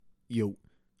Yo,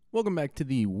 welcome back to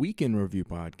the Weekend Review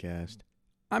Podcast.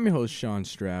 I'm your host, Sean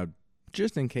Stroud.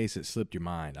 Just in case it slipped your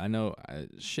mind, I know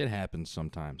shit happens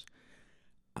sometimes.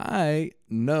 I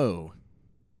know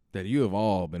that you have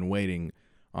all been waiting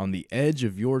on the edge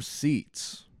of your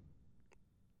seats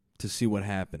to see what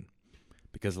happened.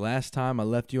 Because last time I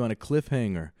left you on a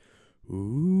cliffhanger.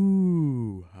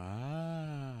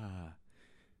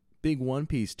 Big One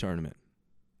Piece tournament.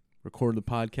 Recorded the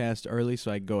podcast early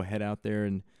so I could go head out there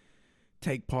and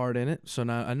take part in it. So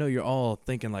now I know you're all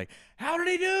thinking like, how did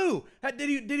he do?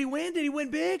 Did he win? Did he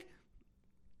win big?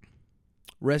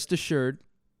 Rest assured,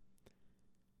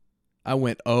 I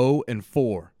went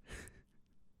 0-4.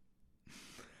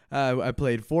 I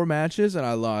played 4 matches and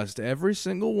I lost every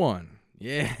single one.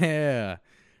 Yeah.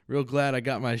 Real glad I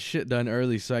got my shit done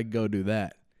early so I could go do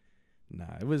that.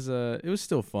 Nah, it was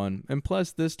still fun. And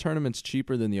plus this tournament's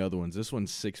cheaper than the other ones. This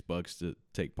one's $6 to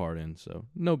take part in, so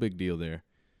no big deal there.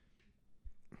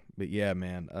 But yeah,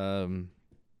 man,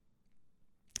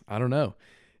 I don't know.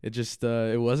 It just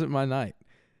it wasn't my night.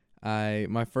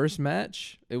 My first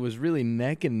match, it was really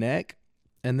neck and neck,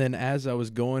 and then as I was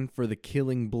going for the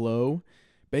killing blow,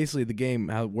 basically the game,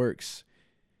 how it works,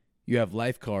 you have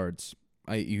life cards.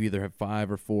 You either have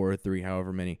 5 or 4 or 3,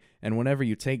 however many. And whenever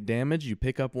you take damage, you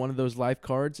pick up one of those life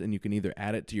cards, and you can either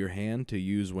add it to your hand to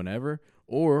use whenever,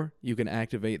 or you can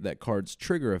activate that card's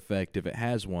trigger effect if it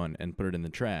has one and put it in the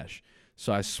trash.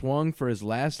 So I swung for his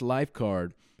last life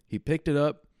card. He picked it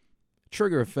up.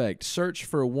 Trigger effect. Search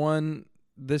for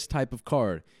this type of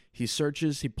card. He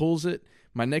searches. He pulls it.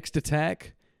 My next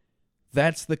attack,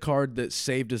 that's the card that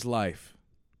saved his life.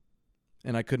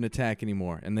 And I couldn't attack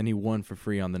anymore. And then he won for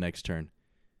free on the next turn.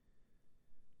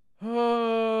 Oh.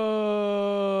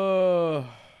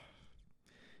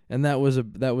 And that was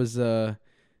the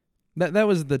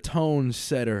tone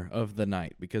setter of the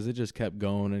night, because it just kept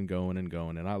going and going and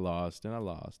going, and I lost and I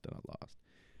lost and I lost.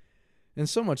 And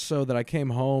so much so that I came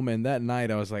home, and that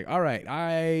night I was like, all right,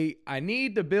 I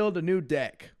need to build a new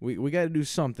deck. We got to do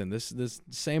something. This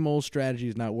same old strategy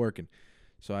is not working.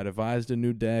 So I devised a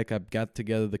new deck. I got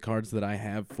together the cards that I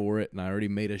have for it, and I already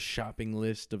made a shopping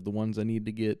list of the ones I need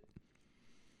to get.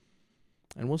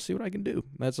 And we'll see what I can do.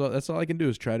 That's all I can do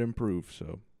is try to improve.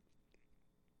 So.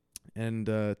 And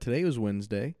today was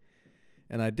Wednesday,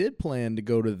 and I did plan to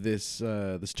go to this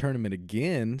tournament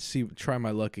again, try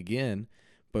my luck again.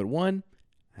 But 1,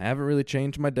 I haven't really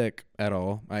changed my deck at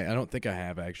all. I don't think I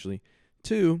have, actually.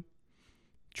 2,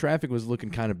 traffic was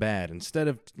looking kind of bad. Instead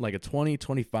of like a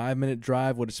 20-25-minute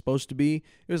drive, what it's supposed to be,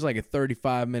 it was like a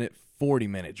 35-minute,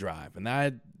 40-minute drive. And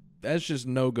that's just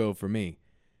no-go for me.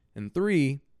 And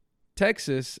 3,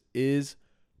 Texas is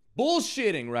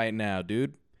bullshitting right now,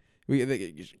 dude.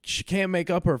 She can't make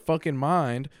up her fucking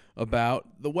mind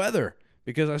about the weather,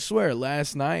 because I swear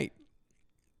last night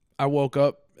I woke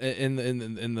up in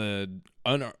the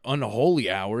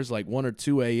unholy hours, like 1 or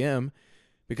 2 a.m.,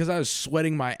 because I was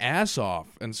sweating my ass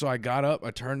off. And so I got up,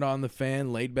 I turned on the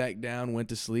fan, laid back down, went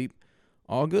to sleep,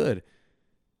 all good.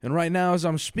 And right now as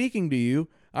I'm speaking to you,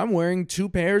 I'm wearing 2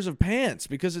 pairs of pants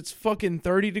because it's fucking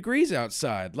 30 degrees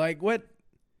outside. Like, what?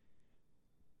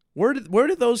 Where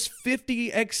did those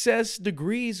 50 excess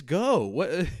degrees go?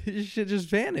 What? Shit just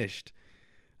vanished.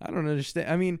 I don't understand.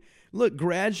 I mean, look,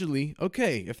 gradually,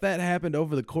 okay, if that happened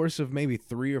over the course of maybe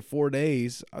 3 or 4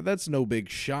 days, that's no big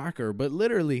shocker. But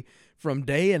literally, from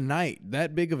day and night,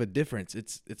 that big of a difference,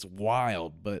 it's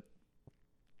wild. But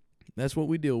that's what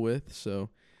we deal with.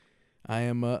 So I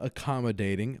am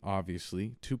accommodating,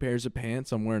 obviously. 2 pairs of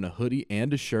pants. I'm wearing a hoodie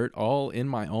and a shirt, all in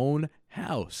my own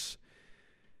house.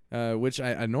 Which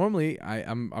I normally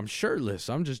I'm shirtless.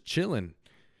 I'm just chilling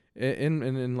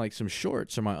in like some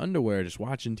shorts or my underwear, just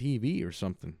watching TV or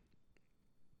something.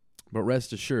 But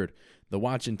rest assured, the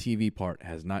watching TV part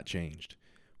has not changed.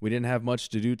 We didn't have much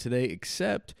to do today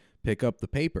except pick up the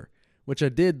paper, which I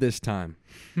did this time.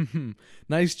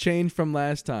 Nice change from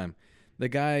last time. The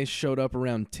guy showed up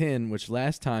around 10, which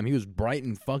last time he was bright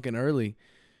and fucking early.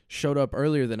 Showed up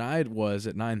earlier than I was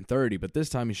at 9:30, but this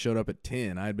time he showed up at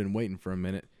 10. I had been waiting for a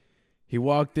minute. He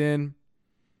walked in,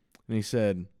 and he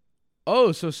said,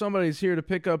 "Oh, so somebody's here to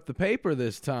pick up the paper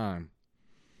this time."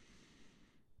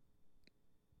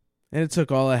 And it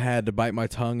took all I had to bite my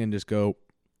tongue and just go,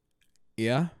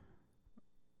 "Yeah?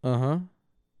 Uh-huh."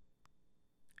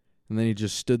 And then he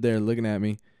just stood there looking at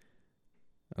me.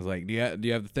 I was like, do you have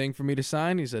the thing for me to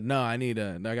sign? He said, "No, I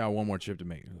got one more trip to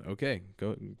make." Okay,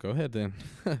 go ahead then.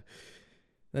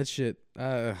 That shit,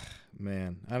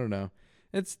 man, I don't know.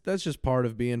 That's just part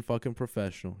of being fucking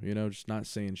professional, just not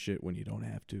saying shit when you don't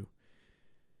have to.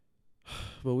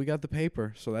 But we got the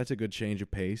paper, so that's a good change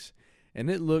of pace. And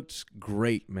it looked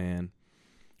great, man.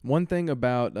 One thing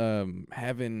about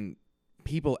having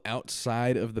people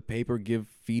outside of the paper give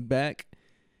feedback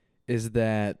is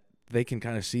that they can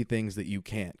kind of see things that you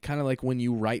can't. Kind of like when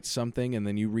you write something and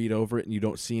then you read over it and you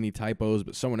don't see any typos,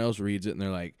 but someone else reads it and they're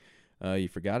like, you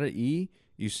forgot an E,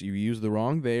 you used the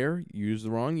wrong there, you used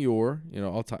the wrong your,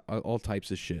 all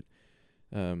types of shit.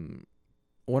 One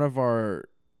of our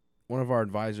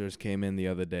advisors came in the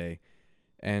other day,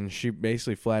 and she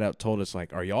basically flat out told us,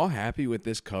 like, are y'all happy with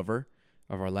this cover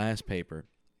of our last paper?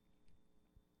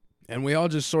 And we all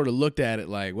just sort of looked at it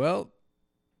like, well,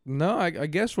 no, I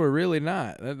guess we're really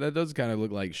not. That does kind of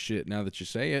look like shit now that you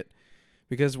say it,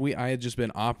 because I had just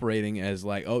been operating as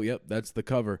like, oh, yep, that's the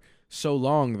cover so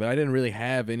long that I didn't really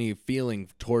have any feeling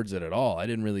towards it at all. I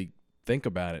didn't really think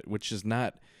about it, which is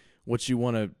not what you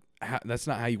want to. That's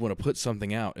not how you want to put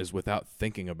something out, is without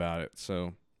thinking about it.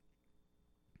 So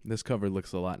this cover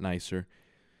looks a lot nicer.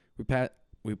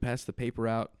 We passed the paper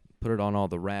out, put it on all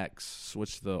the racks,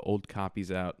 switched the old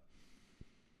copies out.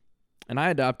 And I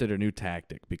adopted a new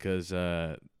tactic because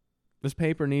this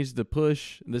paper needs to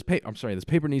push. This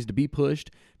paper needs to be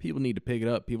pushed. People need to pick it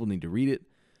up. People need to read it.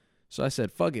 So I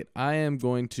said, fuck it. I am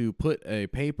going to put a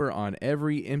paper on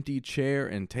every empty chair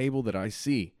and table that I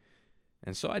see.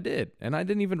 And so I did. And I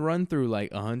didn't even run through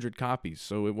like 100 copies.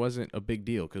 So it wasn't a big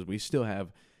deal because we still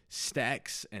have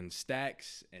stacks and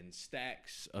stacks and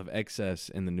stacks of excess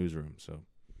in the newsroom. So,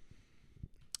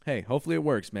 hey, hopefully it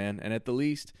works, man. And at the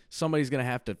least, somebody's going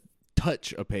to have to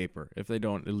touch a paper. If they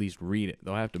don't at least read it,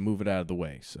 they'll have to move it out of the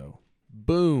way. So,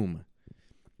 boom.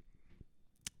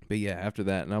 But yeah, after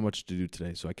that, not much to do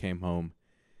today. So I came home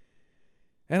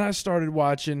and I started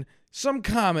watching some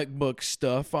comic book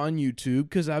stuff on YouTube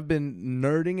because I've been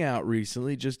nerding out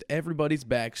recently. Just everybody's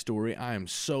backstory I am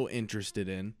so interested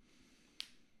in.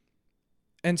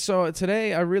 And so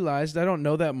today I realized I don't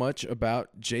know that much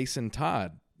about Jason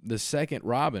Todd, the second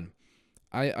Robin.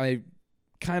 I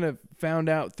kind of found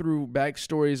out through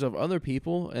backstories of other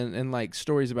people and like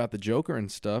stories about the Joker and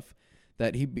stuff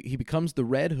that he becomes the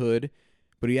Red Hood,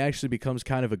 but he actually becomes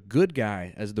kind of a good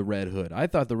guy as the Red Hood. I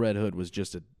thought the Red Hood was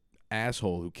just an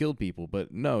asshole who killed people,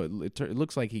 but no, it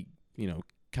looks like he,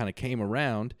 kind of came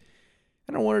around,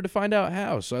 and I wanted to find out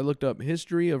how. So I looked up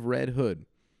history of Red Hood,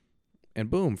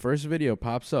 and boom, first video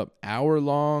pops up,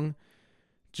 hour-long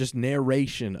just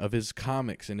narration of his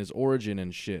comics and his origin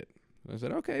and shit. I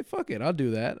said, okay, fuck it, I'll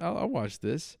do that. I'll watch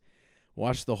this.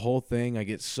 Watch the whole thing. I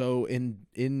get so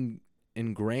ingrained.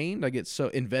 I get so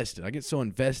invested. I get so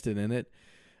invested in it.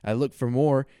 I look for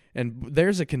more, and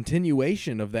there's a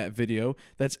continuation of that video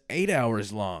that's 8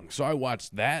 hours long. So I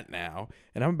watched that now,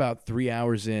 and I'm about 3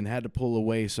 hours in. Had to pull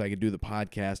away so I could do the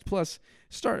podcast. Plus,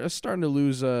 starting to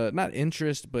lose not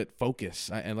interest but focus.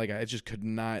 I just could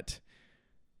not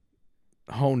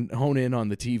hone in on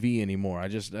the TV anymore. I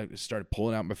started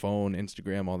pulling out my phone,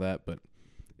 Instagram, all that. But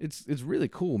it's really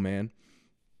cool, man.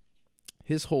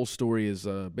 His whole story is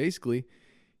basically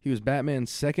he was Batman's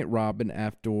second Robin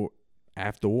after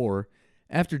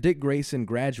Dick Grayson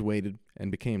graduated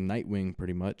and became Nightwing.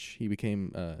 Pretty much,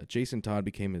 Jason Todd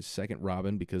became his second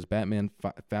Robin because Batman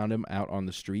found him out on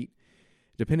the street.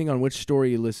 Depending on which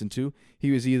story you listen to,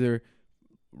 he was either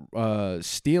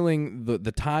stealing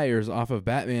the tires off of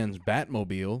Batman's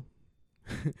Batmobile,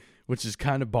 which is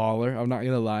kind of baller. I'm not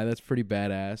gonna lie, that's pretty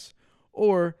badass.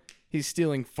 Or he's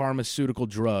stealing pharmaceutical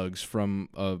drugs from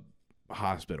a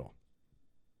hospital.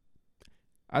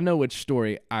 I know which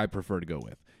story I prefer to go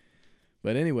with.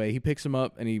 But anyway, he picks him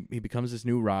up and he becomes this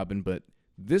new Robin. But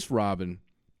this Robin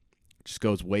just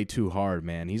goes way too hard,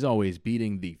 man. He's always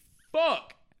beating the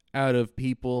fuck out of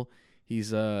people.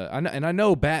 He's I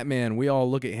know Batman, we all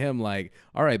look at him like,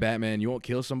 all right, Batman, you won't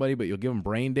kill somebody, but you'll give him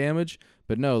brain damage.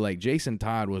 But no, like Jason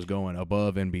Todd was going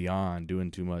above and beyond, doing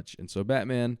too much. And so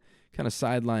Batman kind of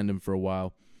sidelined him for a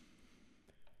while.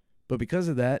 But because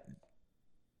of that,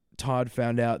 Todd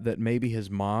found out that maybe his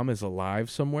mom is alive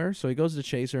somewhere, so he goes to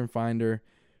chase her and find her,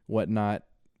 whatnot.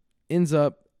 Ends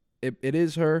up, it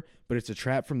is her, but it's a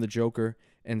trap from the Joker,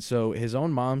 and so his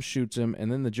own mom shoots him,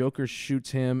 and then the Joker shoots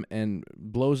him and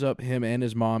blows up him and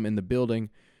his mom in the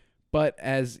building. But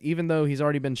even though he's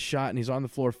already been shot and he's on the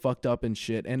floor fucked up and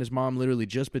shit, and his mom literally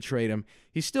just betrayed him,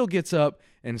 he still gets up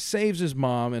and saves his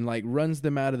mom and like runs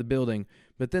them out of the building,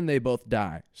 but then they both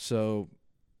die. So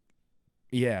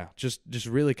yeah, just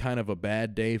really kind of a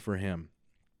bad day for him.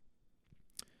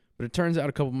 But it turns out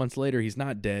a couple months later, he's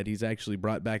not dead. He's actually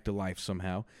brought back to life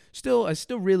somehow. I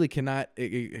still really cannot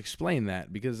explain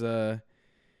that because, the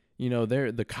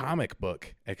comic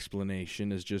book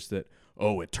explanation is just that,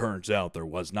 oh, it turns out there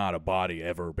was not a body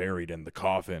ever buried in the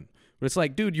coffin. But it's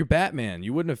like, dude, you're Batman.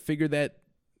 You wouldn't have figured that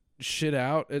shit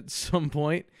out at some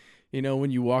point. You know,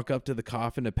 when you walk up to the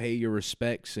coffin to pay your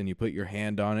respects and you put your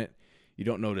hand on it, you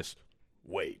don't notice,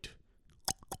 wait,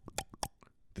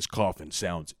 this coffin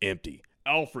sounds empty.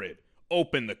 Alfred,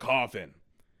 open the coffin.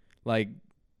 Like,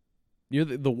 you're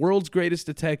the world's greatest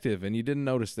detective, and you didn't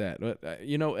notice that. But,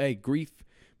 you know, hey, grief,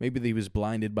 maybe he was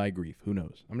blinded by grief. Who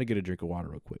knows? I'm going to get a drink of water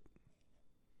real quick.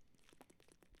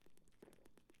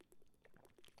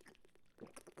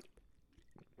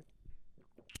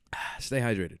 Stay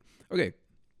hydrated. Okay.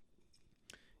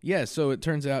 Yeah, so it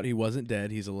turns out he wasn't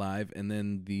dead. He's alive. And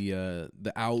then the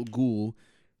Al Ghul,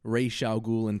 Ra's al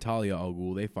Ghul and Talia al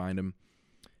Ghul, they find him.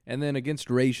 And then against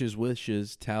Ra's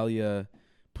wishes, Talia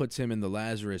puts him in the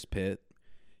Lazarus pit.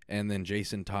 And then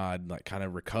Jason Todd like kind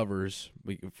of recovers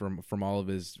from all of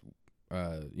his,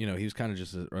 he was kind of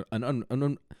just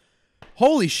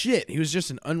holy shit. He was just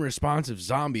an unresponsive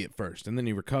zombie at first. And then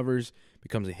he recovers,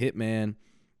 becomes a hitman.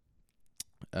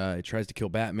 He tries to kill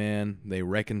Batman. They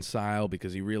reconcile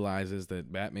because he realizes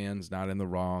that Batman's not in the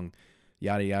wrong.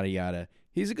 Yada, yada, yada.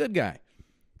 He's a good guy.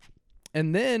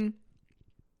 And then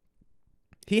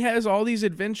he has all these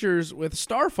adventures with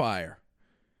Starfire,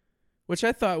 which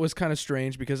I thought was kind of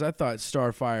strange because I thought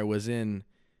Starfire was in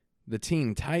the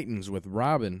Teen Titans with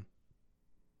Robin.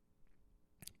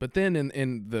 But then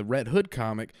in the Red Hood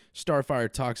comic,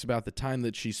 Starfire talks about the time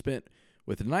that she spent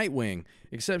with Nightwing,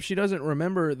 except she doesn't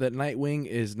remember that Nightwing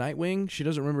is Nightwing. She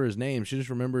doesn't remember his name. She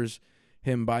just remembers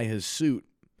him by his suit.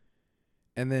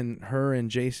 And then her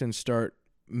and Jason start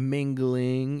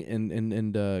mingling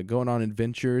and going on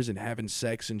adventures and having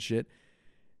sex and shit.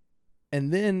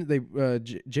 And then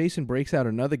Jason breaks out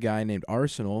another guy named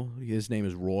Arsenal. His name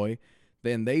is Roy.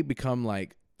 Then they become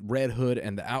like Red Hood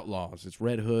and the Outlaws. It's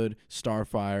Red Hood,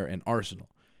 Starfire, and Arsenal.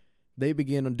 They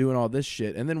begin doing all this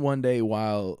shit. And then one day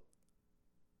while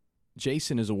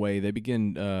Jason is away, they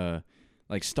begin,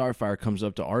 like Starfire comes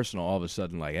up to Arsenal all of a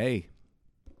sudden like, hey,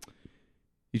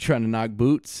 you trying to knock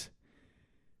boots?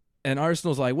 And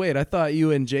Arsenal's like, wait, I thought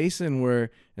you and Jason were,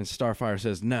 and Starfire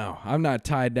says, no, I'm not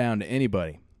tied down to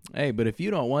anybody. Hey, but if you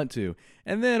don't want to.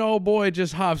 And then old boy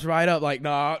just hops right up like,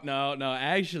 no,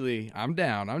 actually, I'm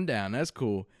down. That's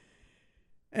cool.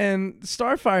 And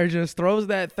Starfire just throws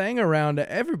that thing around to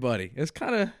everybody. It's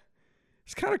kind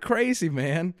of crazy,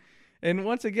 man. And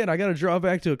once again, I got to draw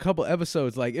back to a couple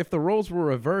episodes. Like, if the roles were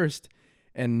reversed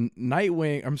and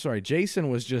Jason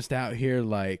was just out here,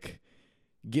 like,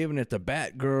 giving it to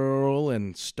Batgirl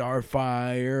and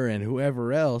Starfire and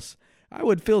whoever else, I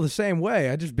would feel the same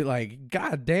way. I'd just be like,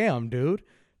 God damn, dude.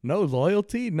 No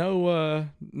loyalty, no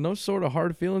sort of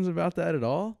hard feelings about that at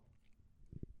all.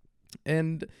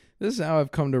 And this is how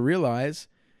I've come to realize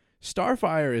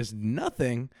Starfire is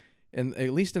nothing, and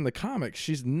at least in the comics,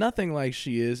 she's nothing like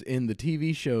she is in the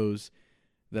TV shows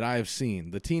that I have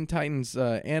seen. The Teen Titans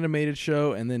animated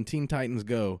show and then Teen Titans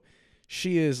Go.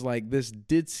 She is like this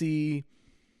ditzy,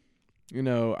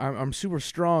 I'm super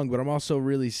strong, but I'm also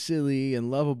really silly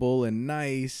and lovable and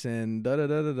nice and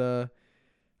da-da-da-da-da.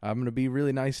 I'm going to be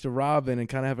really nice to Robin and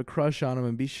kind of have a crush on him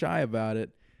and be shy about it.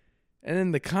 And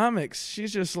in the comics,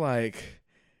 she's just like,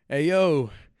 hey, yo,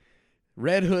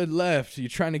 Red Hood left. You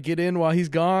trying to get in while he's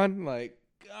gone? Like,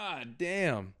 God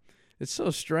damn. It's so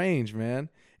strange, man.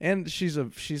 And she's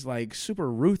like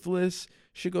super ruthless.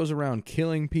 She goes around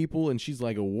killing people, and she's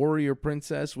like a warrior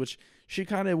princess, which she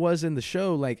kind of was in the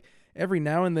show. Like, every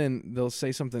now and then they'll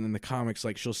say something in the comics,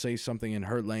 like she'll say something in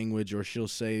her language, or she'll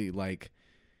say like,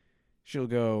 she'll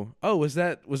go, oh, was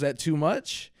that too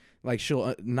much? Like,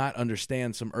 she'll not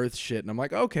understand some Earth shit, and I'm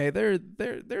like, okay, there's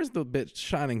the bit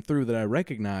shining through that I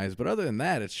recognize, but other than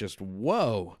that, it's just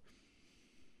whoa.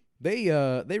 They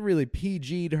really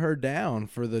PG'd her down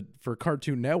for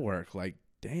Cartoon Network, like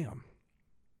damn.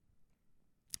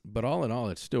 But all in all,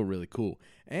 it's still really cool,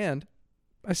 and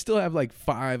I still have like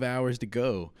 5 hours to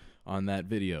go on that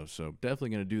video, so definitely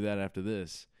gonna do that after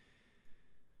this.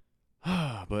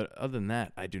 But other than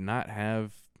that, I do not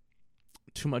have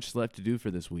too much left to do for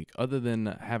this week, other than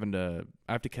I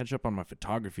have to catch up on my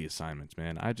photography assignments,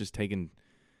 man. I've taken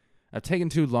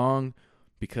too long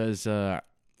because I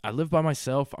live by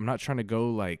myself. I'm not trying to go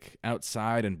like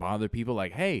outside and bother people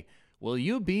like, hey, will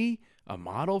you be a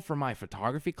model for my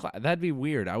photography class? That'd be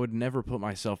weird. I would never put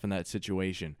myself in that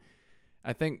situation.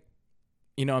 I think,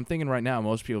 I'm thinking right now,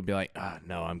 most people would be like,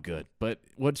 no, I'm good. But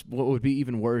what would be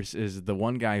even worse is the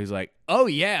one guy who's like, oh,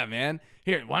 yeah, man.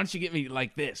 Here, why don't you get me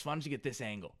like this? Why don't you get this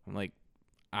angle? I'm like,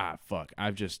 fuck.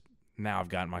 I've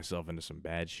gotten myself into some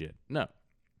bad shit. No.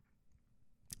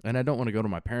 And I don't want to go to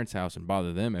my parents' house and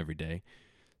bother them every day.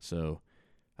 So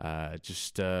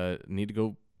just need to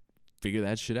go figure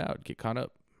that shit out, get caught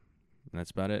up. And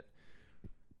that's about it.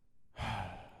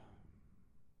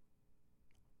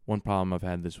 One problem I've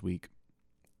had this week.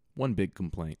 One big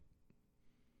complaint.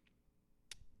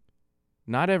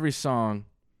 Not every song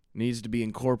needs to be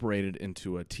incorporated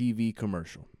into a TV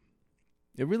commercial.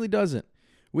 It really doesn't.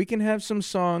 We can have some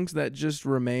songs that just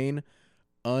remain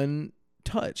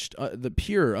untouched, the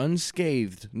pure,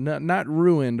 unscathed, not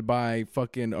ruined by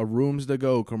fucking a Rooms to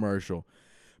Go commercial.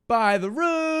 By the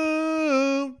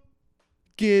room,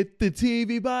 get the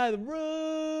TV by the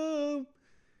room.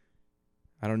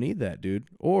 I don't need that, dude.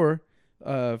 Or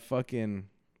fucking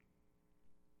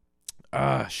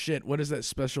shit, what is that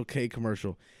Special K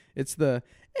commercial? It's the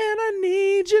 "and I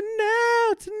need you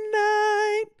now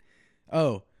tonight."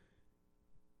 Oh.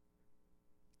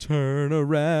 Turn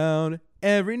around.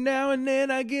 Every now and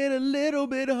then I get a little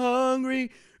bit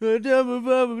hungry. Like,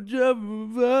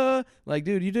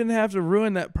 dude, you didn't have to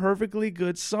ruin that perfectly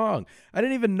good song. I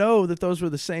didn't even know that those were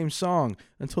the same song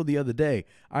until the other day.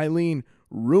 Eileen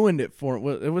ruined it for it.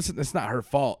 Well, it's not her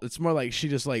fault. It's more like she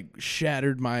just like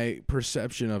shattered my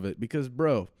perception of it because,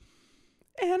 bro,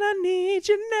 and I need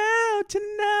you now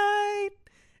tonight,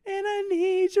 and I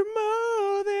need you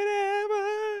more than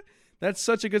ever. That's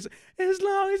such a good. As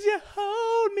long as you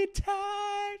hold me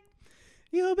tight,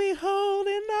 you'll be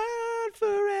holding on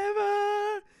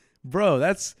forever, bro.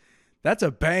 That's a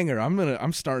banger.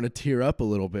 I'm starting to tear up a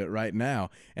little bit right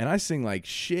now, and I sing like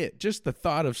shit. Just the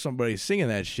thought of somebody singing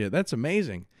that shit, that's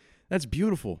amazing. That's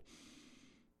beautiful.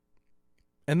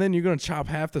 And then you're gonna chop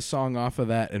half the song off of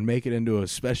that and make it into a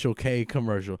Special K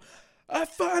commercial. I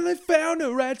finally found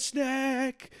the right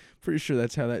snack. Pretty sure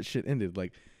that's how that shit ended.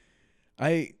 Like,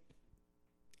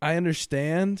 I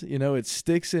understand, it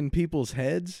sticks in people's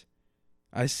heads.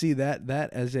 I see that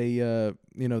as a,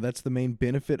 that's the main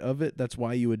benefit of it. That's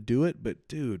why you would do it. But,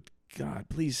 dude, God,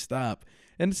 please stop.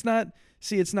 And it's not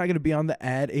going to be on the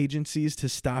ad agencies to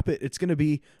stop it. It's going to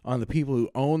be on the people who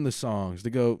own the songs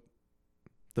to go,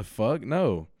 the fuck?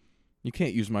 No. You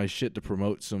can't use my shit to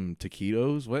promote some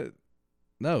taquitos. What?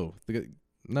 No.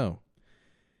 No.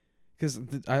 Because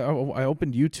I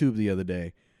opened YouTube the other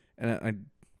day, and I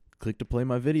click to play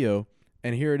my video,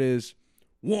 and here it is.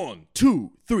 1,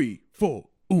 2, 3, 4.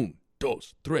 1, 2,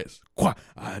 3, 4.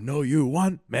 I know you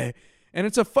want me. And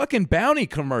it's a fucking Bounty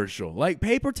commercial, like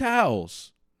paper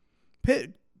towels.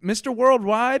 Mr.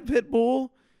 Worldwide, Pitbull,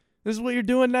 this is what you're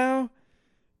doing now?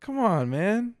 Come on,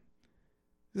 man.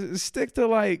 Stick to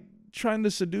like trying to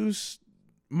seduce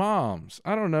moms.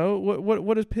 I don't know.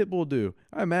 What does Pitbull do?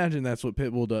 I imagine that's what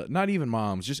Pitbull does. Not even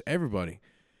moms, just everybody.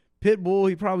 Pitbull,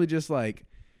 he probably just like,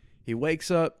 he wakes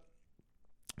up,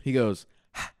 he goes,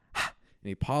 ha, ha, and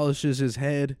he polishes his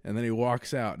head, and then he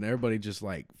walks out, and everybody just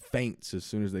like faints as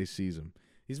soon as they sees him.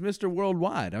 He's Mr.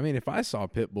 Worldwide. I mean, if I saw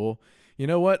Pitbull, you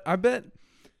know what? I bet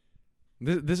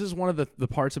this is one of the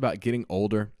parts about getting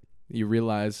older. You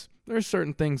realize there are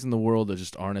certain things in the world that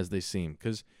just aren't as they seem.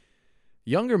 Because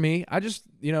younger me, I just,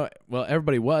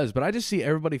 everybody was, but I just see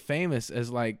everybody famous as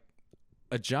like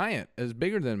a giant, as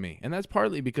bigger than me. And that's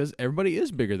partly because everybody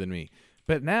is bigger than me.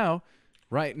 But now,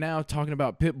 right now, talking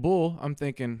about Pitbull, I'm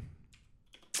thinking,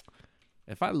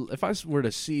 if I were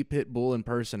to see Pitbull in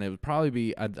person, it would probably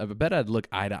be, I bet I'd look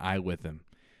eye to eye with him.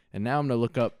 And now I'm going to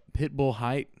look up Pitbull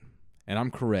height, and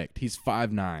I'm correct. He's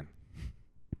 5'9".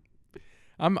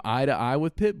 I'm eye to eye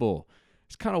with Pitbull.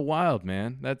 It's kind of wild,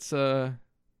 man. That's, and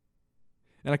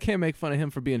I can't make fun of him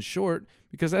for being short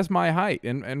because that's my height.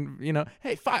 And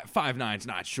hey, 5'9's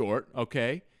not short,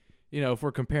 okay? If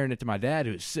we're comparing it to my dad,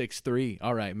 who's 6'3",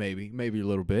 all right, maybe a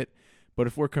little bit. But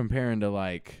if we're comparing to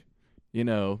like,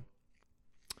 Bruno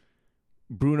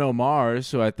Mars,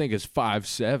 who I think is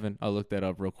 5'7", I'll look that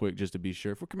up real quick just to be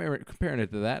sure. If we're comparing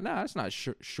it to that, that's not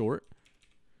short.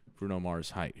 Bruno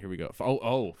Mars height. Here we go.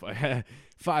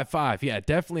 5'5". Yeah,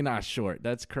 definitely not short.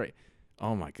 That's crazy.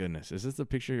 Oh my goodness, is this a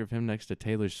picture of him next to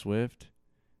Taylor Swift?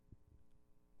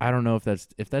 I don't know if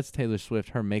that's Taylor Swift.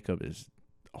 Her makeup is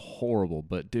horrible,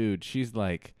 but dude, she's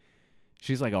like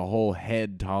a whole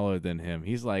head taller than him.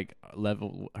 He's like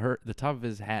level, the top of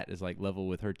his hat is like level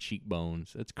with her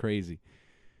cheekbones. That's crazy.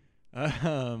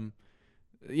 Yeah,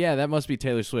 that must be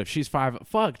Taylor Swift. She's 5.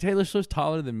 Fuck, Taylor Swift's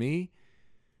taller than me.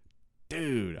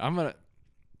 Dude, I'm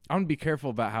gonna be careful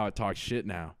about how I talk shit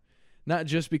now. Not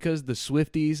just because the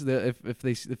Swifties,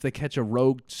 if they catch a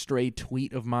rogue stray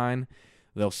tweet of mine,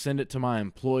 they'll send it to my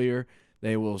employer.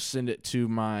 They will send it to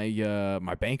my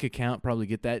my bank account, probably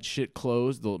get that shit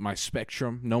closed. My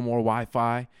Spectrum, no more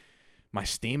Wi-Fi. My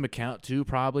Steam account too,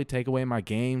 probably take away my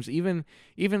games. Even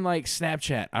like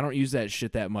Snapchat, I don't use that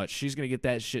shit that much. She's going to get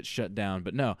that shit shut down.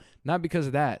 But no, not because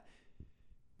of that.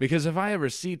 Because if I ever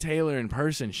see Taylor in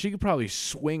person, she could probably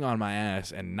swing on my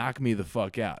ass and knock me the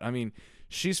fuck out. I mean,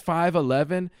 She's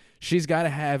 5'11". She's got to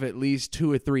have at least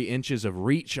 2 or 3 inches of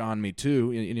reach on me too.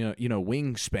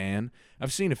 Wingspan.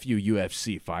 I've seen a few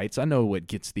UFC fights. I know what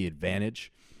gets the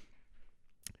advantage.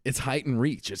 It's height and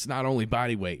reach. It's not only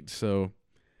body weight. So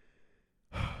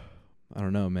I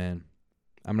don't know, man.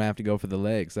 I'm gonna have to go for the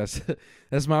legs.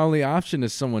 That's my only option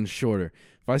is someone shorter.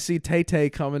 If I see Tay-Tay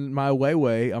coming my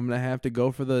way, I'm gonna have to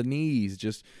go for the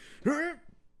knees.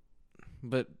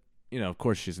 But of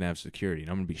course she's gonna have security,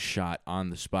 and I'm gonna be shot on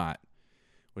the spot,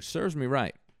 which serves me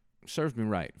right.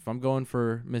 If I'm going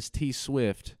for Miss T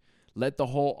Swift, let the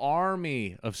whole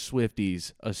army of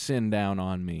Swifties ascend down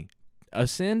on me.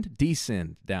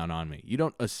 Descend down on me. You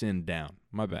don't ascend down.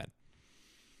 My bad.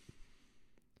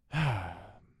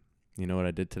 You know what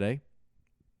I did today?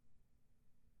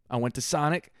 I went to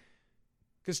Sonic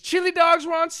because chili dogs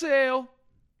were on sale.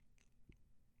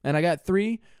 And I got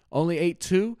 3, only ate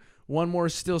 2. One more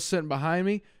is still sitting behind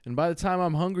me. And by the time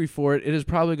I'm hungry for it, it is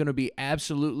probably going to be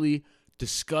absolutely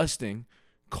disgusting.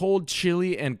 Cold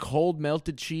chili and cold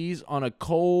melted cheese on a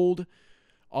cold,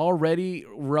 already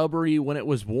rubbery when it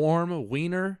was warm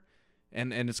wiener.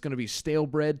 And it's going to be stale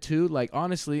bread too. Like,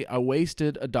 honestly, I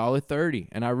wasted $1.30.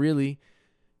 And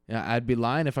I'd be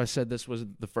lying if I said this was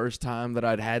the first time that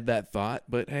I'd had that thought,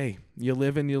 but hey, you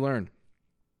live and you learn.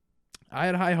 I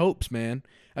had high hopes, man.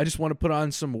 I just want to put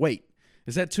on some weight.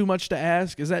 Is that too much to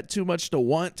ask? Is that too much to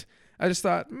want? I just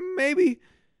thought maybe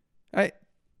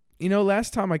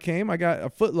last time I came, I got a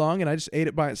foot long and I just ate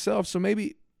it by itself. So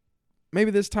maybe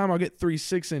this time I'll get 3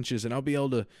 6-inches and I'll be able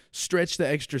to stretch the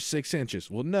extra 6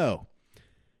 inches. Well,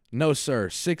 no, sir.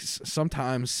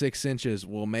 Sometimes 6 inches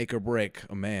will make or break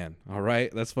a man. All right?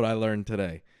 That's what I learned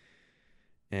today.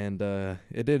 And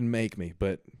it didn't make me,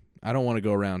 but I don't want to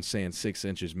go around saying 6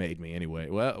 inches made me anyway.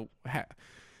 Well,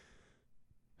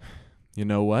 you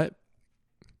know what?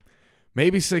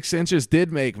 Maybe 6 inches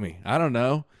did make me. I don't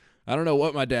know. I don't know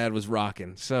what my dad was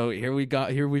rocking. So here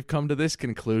we've come to this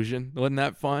conclusion. Wasn't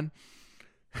that fun?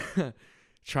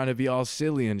 Trying to be all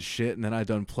silly and shit, and then I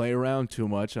done play around too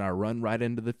much, and I run right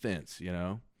into the fence,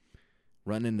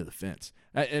 Run into the fence.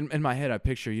 In my head, I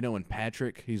picture, when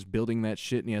Patrick, he's building that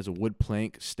shit, and he has a wood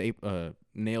plank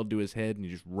nailed to his head, and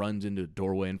he just runs into a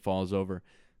doorway and falls over.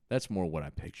 That's more what I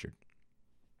pictured.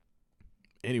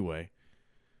 Anyway,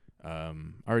 I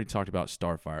already talked about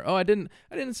Starfire. Oh, I didn't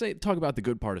talk about the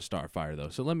good part of Starfire, though,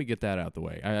 so let me get that out the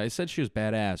way. I said she was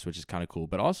badass, which is kind of cool,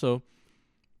 but also,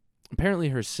 apparently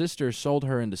her sister sold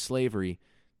her into slavery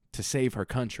to save her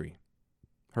country,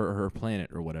 her planet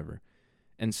or whatever.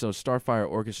 And so Starfire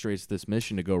orchestrates this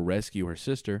mission to go rescue her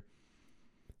sister.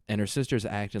 And her sister's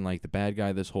acting like the bad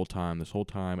guy this whole time.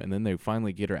 And then they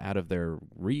finally get her out of their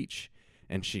reach.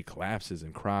 And she collapses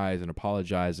and cries and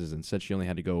apologizes and said she only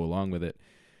had to go along with it.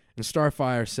 And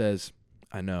Starfire says,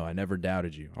 I know, I never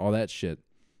doubted you. All that shit.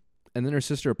 And then her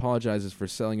sister apologizes for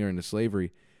selling her into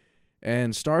slavery.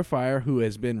 And Starfire, who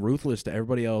has been ruthless to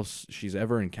everybody else she's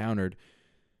ever encountered,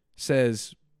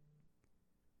 says,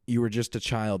 you were just a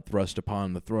child thrust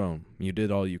upon the throne. You did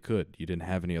all you could. You didn't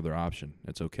have any other option.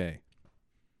 It's okay.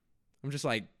 I'm just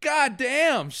like, God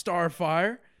damn,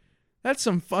 Starfire. That's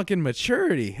some fucking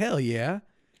maturity. Hell yeah.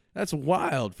 That's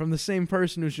wild. From the same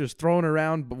person who's just throwing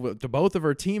around to both of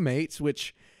her teammates,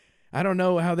 which I don't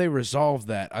know how they resolved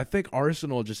that. I think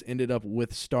Arsenal just ended up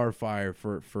with Starfire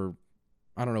for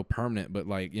I don't know, permanent, but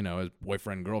as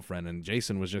boyfriend, girlfriend, and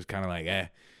Jason was just kind of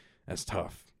like, that's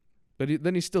tough. But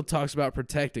then he still talks about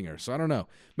protecting her, so I don't know.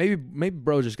 Maybe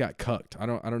bro just got cucked. I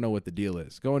don't know what the deal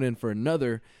is. Going in for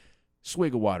another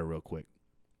swig of water real quick.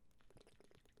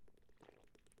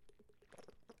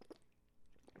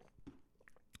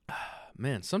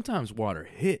 Man, sometimes water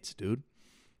hits, dude.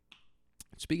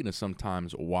 Speaking of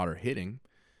sometimes water hitting,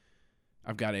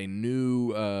 I've got a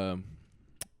new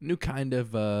kind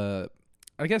of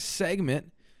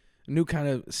segment, a new kind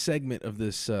of segment of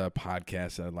this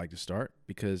podcast that I'd like to start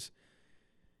because,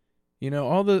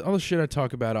 all the shit I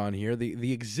talk about on here,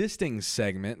 the existing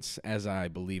segments, as I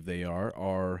believe they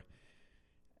are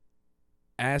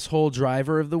Asshole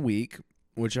Driver of the Week,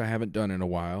 which I haven't done in a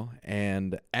while,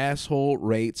 and Asshole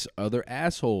Rates Other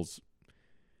Assholes.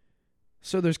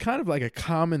 So there's kind of like a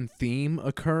common theme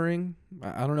occurring.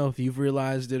 I don't know if you've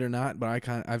realized it or not, but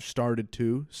I've started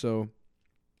to. So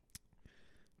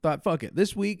thought, fuck it.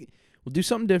 This week we'll do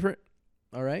something different.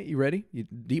 All right, you ready?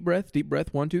 Deep breath.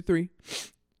 1, 2, 3.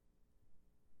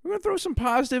 We're going to throw some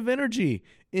positive energy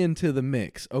into the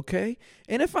mix, okay?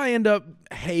 And if I end up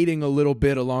hating a little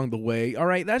bit along the way, all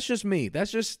right, that's just me.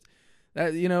 That's just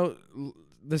the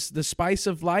spice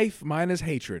of life. Mine is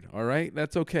hatred, all right?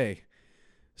 That's okay.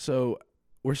 So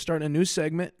we're starting a new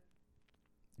segment,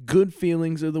 Good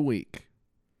Feelings of the Week.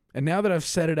 And now that I've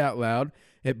said it out loud,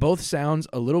 it both sounds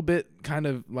a little bit kind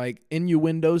of like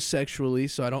innuendos sexually,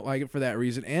 so I don't like it for that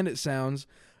reason, and it sounds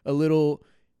a little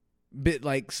bit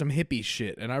like some hippie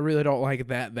shit, and I really don't like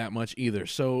that much either.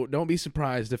 So don't be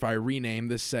surprised if I rename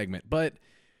this segment, but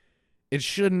it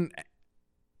shouldn't,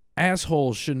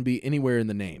 assholes shouldn't be anywhere in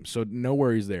the name, so no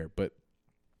worries there. But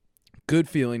good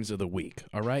feelings of the week,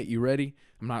 all right? You ready?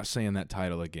 I'm not saying that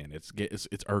title again. It's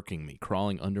irking me,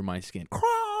 crawling under my skin,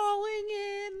 crawling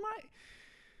in my...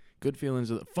 Good feelings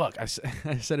of the... Fuck, I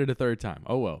said it a third time.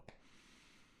 Oh, well.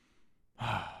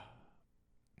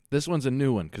 This one's a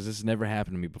new one because this has never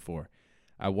happened to me before.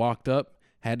 I walked up,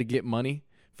 had to get money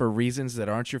for reasons that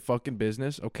aren't your fucking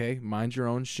business. Okay, mind your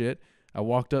own shit. I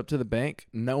walked up to the bank.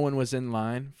 No one was in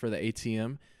line for the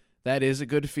ATM. That is a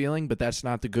good feeling, but that's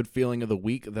not the good feeling of the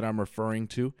week that I'm referring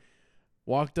to.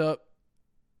 Walked up,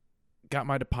 got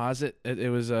my deposit.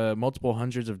 It was multiple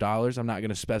hundreds of dollars. I'm not going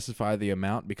to specify the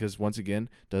amount because, once again,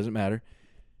 doesn't matter.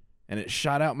 And it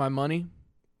shot out my money.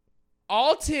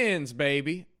 All tens,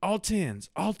 baby. All tens.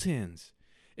 All tens.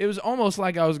 It was almost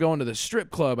like I was going to the strip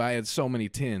club. I had so many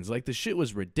tens. Like, the shit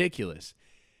was ridiculous.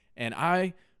 And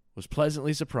I was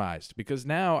pleasantly surprised because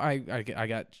now I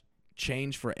got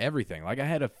change for everything. Like, I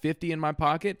had a 50 in my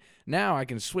pocket. Now I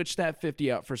can switch that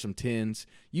 50 out for some tens,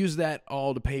 use that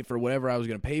all to pay for whatever I was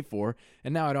going to pay for,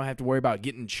 and now I don't have to worry about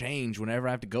getting change whenever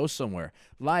I have to go somewhere.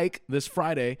 Like this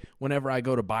Friday, whenever I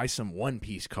go to buy some One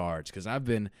Piece cards, because I've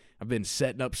been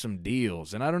setting up some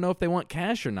deals, and I don't know if they want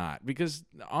cash or not, because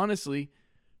honestly,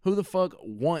 who the fuck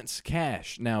wants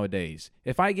cash nowadays?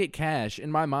 If I get cash,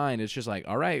 in my mind, it's just like,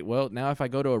 all right, well, now if I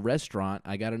go to a restaurant,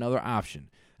 I got another option.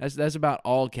 That's about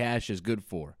all cash is good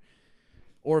for.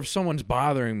 Or if someone's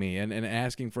bothering me and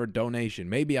asking for a donation,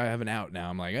 maybe I have an out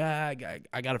now. I'm like, I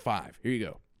got a $5. Here you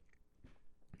go.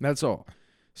 That's all.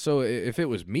 So if it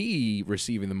was me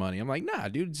receiving the money, I'm like, nah,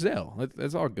 dude, Zelle.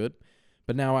 That's all good.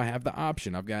 But now I have the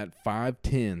option. I've got 5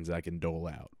 tens I can dole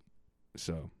out.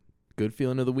 So good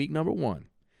feeling of the week number 1.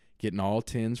 Getting all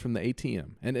tens from the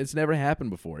ATM. And it's never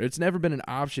happened before. It's never been an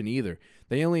option either.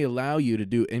 They only allow you to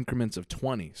do increments of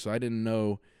 20. So I didn't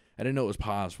know it was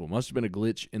possible. Must have been a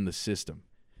glitch in the system.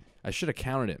 I should have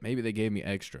counted it. Maybe they gave me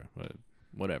extra, but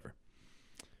whatever.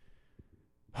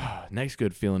 Next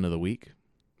good feeling of the week.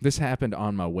 This happened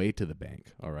on my way to the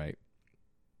bank, all right?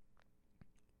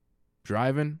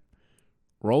 Driving,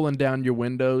 rolling down your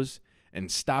windows,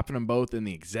 and stopping them both in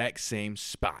the exact same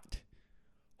spot.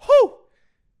 Whew!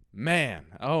 Man,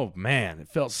 oh man, it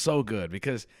felt so good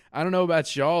because I don't know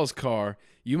about y'all's car.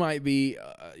 You might be,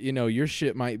 your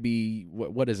shit might be,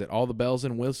 what is it? All the bells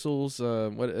and whistles,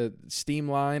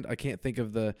 streamlined. I can't think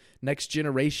of the next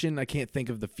generation. I can't think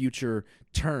of the future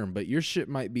term, but your shit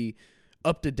might be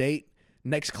up to date.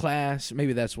 Next class,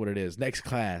 maybe that's what it is. Next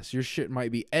class. Your shit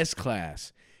might be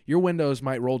S-class. Your windows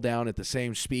might roll down at the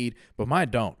same speed, but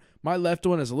mine don't. My left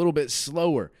one is a little bit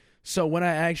slower. So when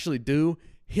I actually do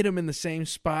hit them in the same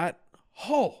spot,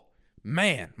 oh,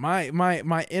 man,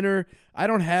 my inner, I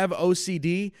don't have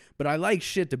OCD, but I like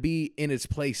shit to be in its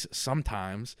place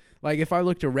sometimes. Like if I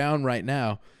looked around right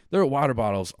now, there are water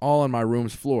bottles all on my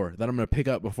room's floor that I'm going to pick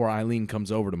up before Eileen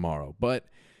comes over tomorrow. But,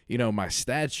 my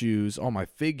statues, all my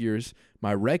figures,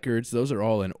 my records, those are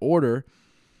all in order.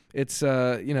 It's,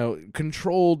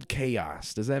 controlled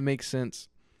chaos. Does that make sense?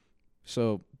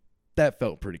 So that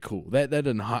felt pretty cool. That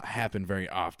doesn't happen very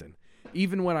often.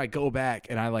 Even when I go back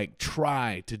and I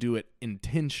try to do it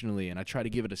intentionally and I try to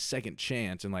give it a second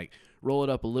chance and roll it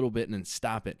up a little bit and then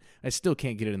stop it, I still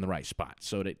can't get it in the right spot.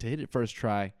 So to hit it first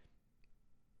try,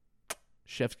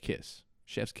 chef's kiss.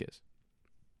 Chef's kiss.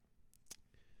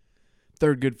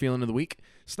 Third good feeling of the week.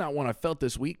 It's not one I felt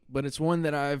this week, but it's one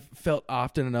that I've felt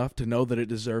often enough to know that it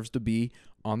deserves to be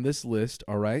on this list,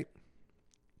 all right?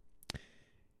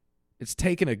 It's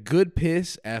taking a good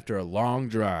piss after a long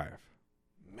drive.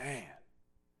 Man.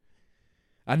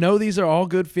 I know these are all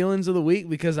good feelings of the week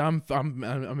because I'm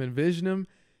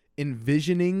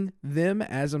envisioning them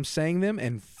as I'm saying them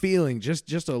and feeling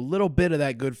just a little bit of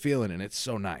that good feeling, and it's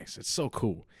so nice. It's so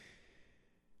cool.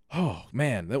 Oh,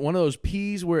 man, that one of those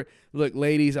pees where, look,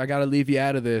 ladies, I got to leave you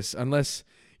out of this unless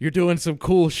you're doing some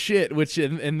cool shit,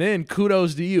 and then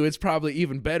kudos to you. It's probably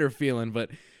even better feeling,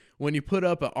 but when you put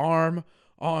up an arm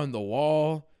on the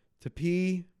wall to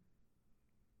pee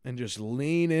and just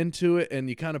lean into it and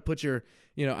you kind of put your,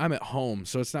 I'm at home,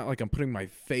 so it's not like I'm putting my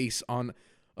face on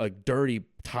a dirty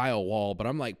tile wall, but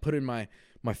I'm putting my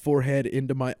forehead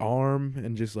into my arm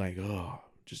and just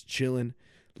just chilling,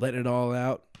 letting it all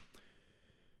out.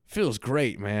 Feels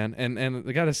great, man. And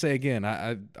I got to say again,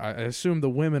 I assume the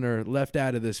women are left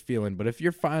out of this feeling, but if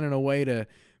you're finding a way to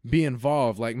be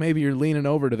involved. Like maybe you're leaning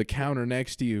over to the counter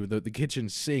next to you, the kitchen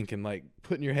sink, and like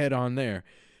putting your head on there.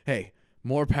 Hey,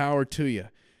 more power to you.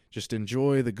 Just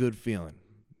enjoy the good feeling.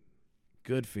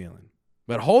 Good feeling.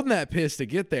 But holding that piss to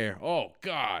get there, oh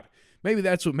God. Maybe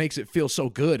that's what makes it feel so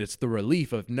good. It's the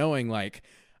relief of knowing like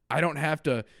I don't have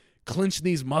to clench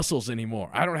these muscles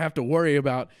anymore. I don't have to worry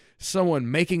about someone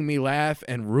making me laugh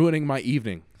and ruining my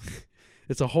evening.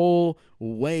 It's a whole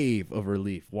wave of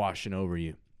relief washing over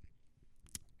you.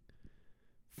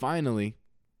 Finally,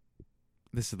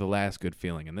 this is the last good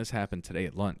feeling, and this happened today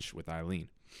at lunch with Eileen.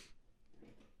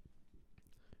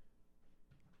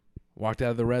 Walked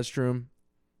out of the restroom.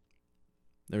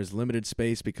 There was limited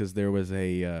space because there was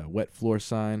a wet floor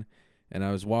sign, and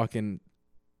I was walking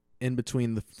in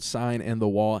between the sign and the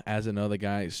wall as another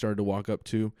guy started to walk up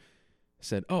to.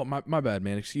 Said, "Oh, my bad,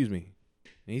 man. Excuse me."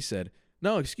 And he said,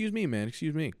 "No, excuse me, man.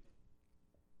 Excuse me."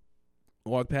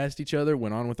 Walked past each other,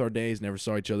 went on with our days, never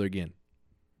saw each other again.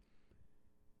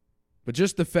 But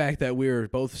just the fact that we were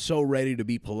both so ready to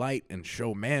be polite and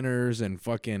show manners and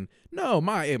fucking, "No,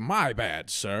 my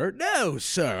bad, sir. No,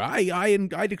 sir.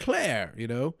 I declare,"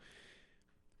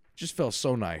 just felt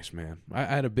so nice, man. I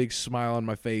had a big smile on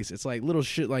my face. It's like little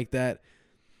shit like that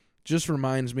just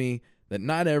reminds me that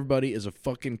not everybody is a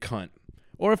fucking cunt.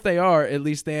 Or if they are, at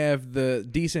least they have the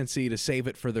decency to save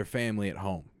it for their family at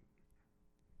home.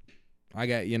 I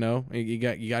got, you got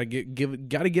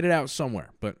to get it out somewhere.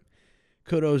 But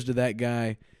kudos to that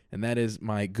guy, and that is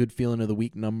my good feeling of the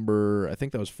week number, I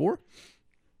think that was 4.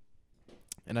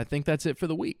 And I think that's it for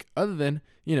the week. Other than,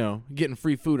 getting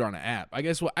free food on an app. I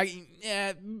guess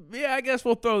I guess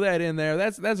we'll throw that in there.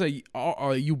 That's a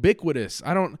ubiquitous.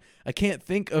 I can't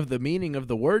think of the meaning of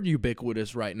the word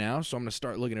ubiquitous right now, so I'm going to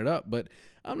start looking it up, but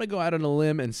I'm going to go out on a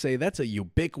limb and say that's a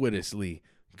ubiquitously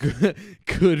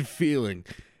good feeling.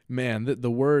 Man,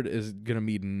 the word is going to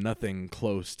mean nothing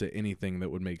close to anything that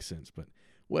would make sense, but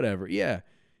whatever. Yeah,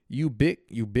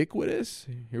 ubiquitous.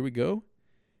 Here we go.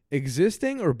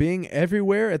 Existing or being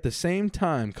everywhere at the same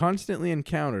time, constantly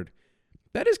encountered.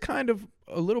 That is kind of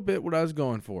a little bit what I was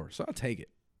going for, so I'll take it.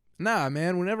 Nah,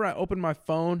 man, whenever I open my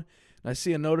phone and I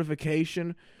see a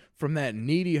notification from that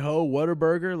needy hoe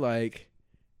Whataburger like,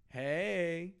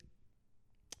 "Hey,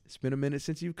 it's been a minute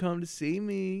since you've come to see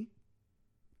me.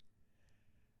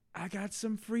 I got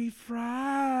some free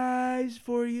fries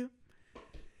for you."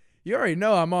 You already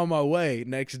know I'm on my way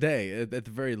next day at the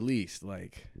very least.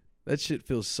 Like, that shit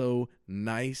feels so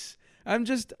nice. I'm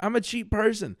a cheap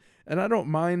person, and I don't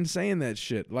mind saying that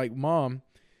shit. Like, Mom,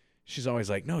 she's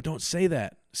always like, "No, don't say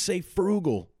that. Say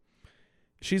frugal."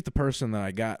 She's the person that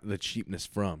I got the cheapness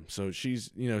from. So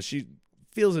she's, she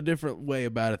feels a different way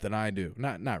about it than I do.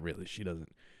 Not really. She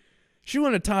doesn't. She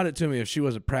wouldn't have taught it to me if she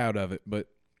wasn't proud of it, but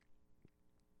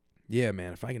yeah,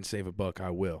 man, if I can save $1, I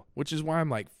will. Which is why I'm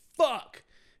like, fuck.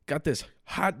 Got this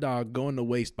hot dog going to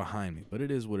waste behind me, but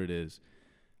it is what it is.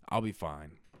 I'll be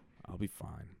fine.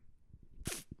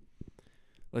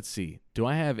 Let's see. Do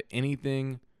I have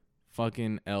anything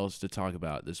fucking else to talk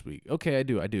about this week? Okay, I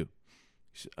do.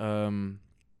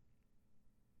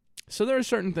 So there are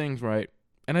certain things, right?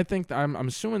 And I think I'm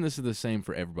assuming this is the same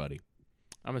for everybody.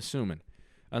 I'm assuming.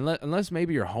 Unless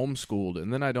maybe you're homeschooled,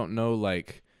 and then I don't know,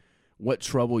 like, what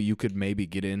trouble you could maybe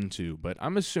get into. But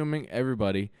I'm assuming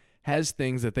everybody has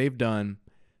things that they've done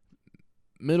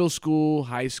middle school,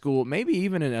 high school, maybe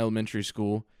even in elementary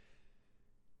school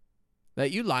that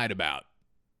you lied about.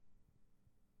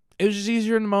 It was just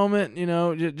easier in the moment,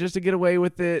 just to get away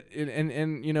with it.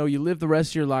 And you live the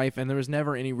rest of your life and there was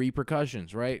never any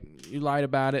repercussions, right? You lied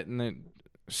about it and then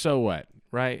so what,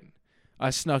 right?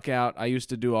 I snuck out. I used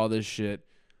to do all this shit.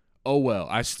 Oh, well,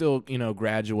 I still,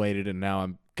 graduated and now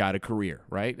I'm got a career,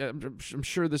 right? I'm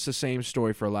sure this is the same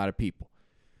story for a lot of people.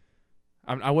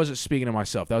 I wasn't speaking to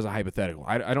myself. That was a hypothetical.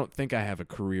 I don't think I have a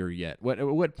career yet. At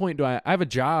what point do I have a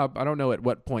job? I don't know at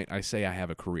what point I say I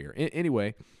have a career.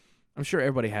 Anyway, I'm sure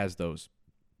everybody has those.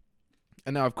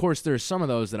 And now, of course, there's some of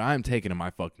those that I'm taking to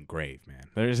my fucking grave, man.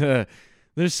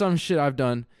 There's some shit I've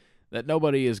done that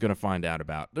nobody is going to find out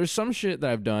about. There's some shit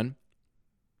that I've done.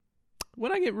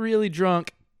 When I get really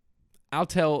drunk, I'll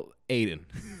tell Aiden.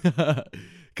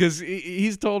 Because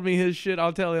he's told me his shit.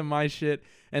 I'll tell him my shit.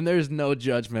 And there's no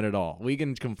judgment at all. We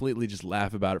can completely just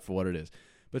laugh about it for what it is.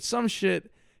 But some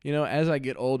shit, as I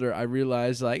get older, I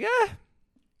realize, like, it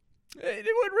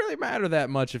wouldn't really matter that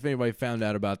much if anybody found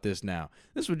out about this now.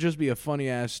 This would just be a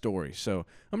funny-ass story. So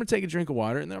I'm going to take a drink of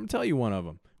water, and then I'm going to tell you one of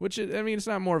them. Which, it's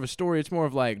not more of a story. It's more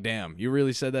of like, damn, you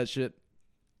really said that shit?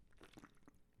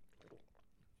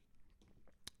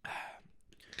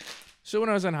 So when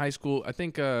I was in high school, I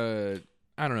think,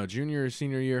 junior or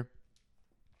senior year,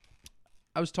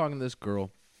 I was talking to this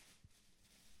girl,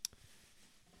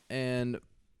 And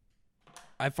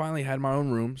I finally had my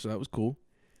own room, so that was cool.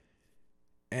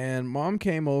 And Mom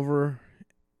came over.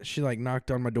 She like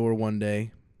knocked on my door one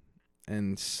day.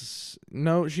 And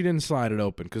no, she didn't slide it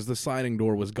open because the sliding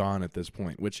door was gone at this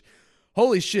point. Which,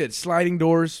 holy shit, sliding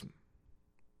doors.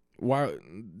 Why,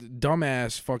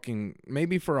 dumbass fucking,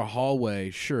 maybe for a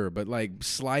hallway, sure. But like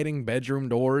sliding bedroom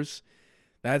doors,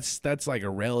 that's like a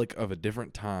relic of a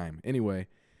different time. Anyway,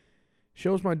 she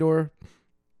opens my door.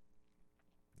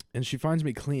 And she finds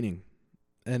me cleaning.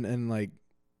 And like,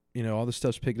 you know, all the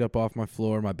stuff's picked up off my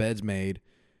floor. My bed's made.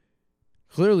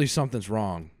 Clearly something's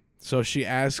wrong. So she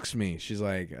asks me, she's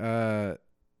like, do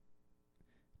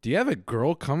you have a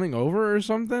girl coming over or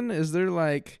something? Is there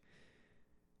like,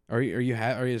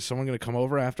 is someone going to come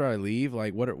over after I leave?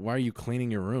 Like, why are you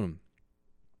cleaning your room?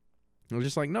 I was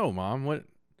just like, no, Mom, what,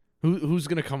 who's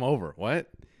going to come over? What?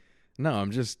 No,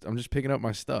 I'm just picking up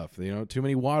my stuff. You know, too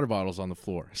many water bottles on the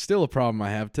floor. Still a problem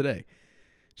I have today.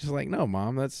 She's like, no,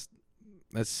 Mom, that's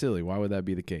silly. Why would that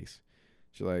be the case?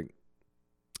 She's like,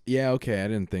 yeah, okay, I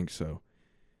didn't think so.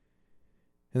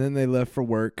 And then they left for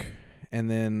work. And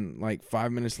then like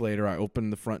 5 minutes later, I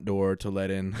opened the front door to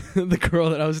let in the girl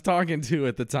that I was talking to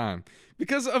at the time.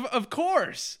 Because of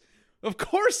course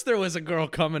there was a girl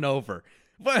coming over.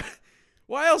 But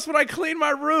why else would I clean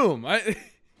my room?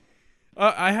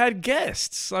 I had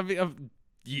guests. I mean,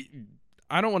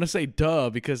 I don't want to say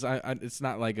duh because it's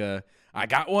not like I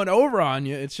got one over on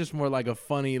you. It's just more like a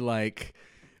funny like,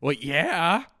 well,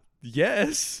 yeah,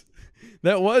 yes,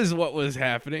 that was what was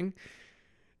happening.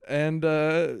 And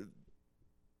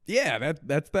yeah,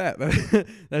 that's that.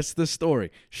 That's the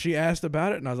story. She asked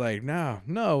about it, and I was like, no,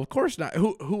 of course not.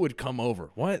 Who would come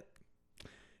over? What?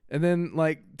 And then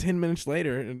like 10 minutes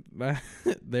later,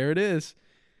 there it is.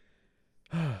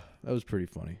 That was pretty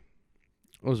funny.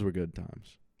 Those were good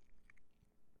times.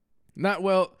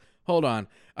 Hold on.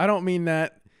 I don't mean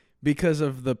that because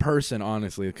of the person,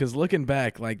 honestly. Because looking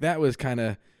back, like that was kind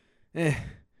of,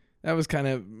 That was kind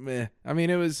of, I mean,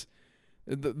 it was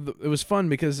fun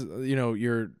because you know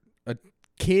you're a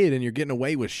kid and you're getting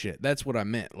away with shit. That's what I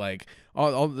meant. Like,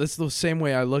 all that's the same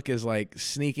way I look as like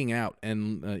sneaking out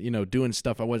and you know, doing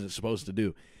stuff I wasn't supposed to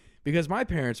do. Because my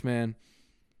parents, man,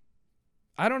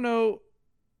 I don't really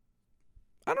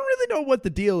know what the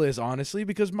deal is, honestly,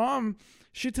 because Mom,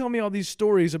 she'd tell me all these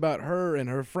stories about her and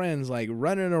her friends, like,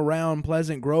 running around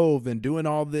Pleasant Grove and doing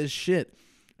all this shit.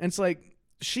 And it's like,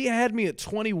 she had me at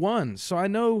 21, so I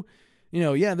know, you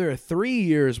know, yeah, there are 3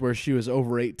 years where she was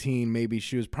over 18. Maybe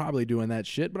she was probably doing that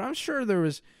shit, but I'm sure there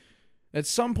was, at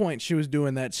some point, she was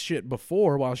doing that shit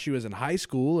before while she was in high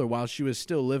school or while she was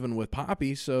still living with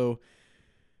Poppy. So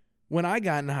when I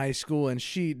got in high school and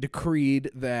she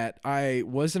decreed that I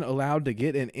wasn't allowed to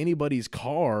get in anybody's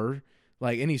car,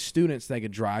 like any students that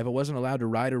could drive, I wasn't allowed to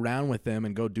ride around with them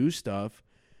and go do stuff.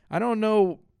 I don't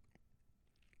know.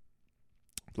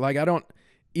 Like,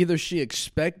 either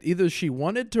she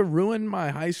wanted to ruin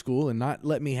my high school and not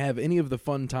let me have any of the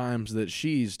fun times that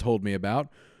she's told me about,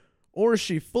 or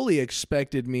she fully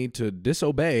expected me to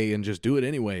disobey and just do it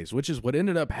anyways, which is what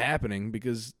ended up happening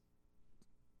because,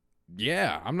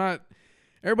 yeah, I'm not,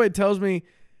 everybody tells me,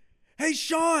 hey,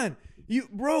 Sean,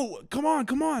 bro, come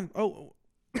on. Oh,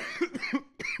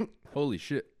 holy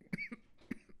shit.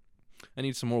 I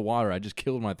need some more water. I just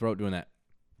killed my throat doing that.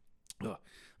 Ugh. Let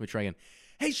me try again.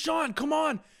 Hey, Sean, come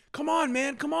on,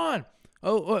 man, come on.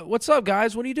 Oh, what's up,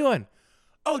 guys? What are you doing?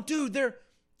 Oh, dude, they're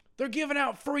giving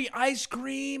out free ice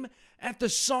cream at the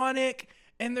Sonic,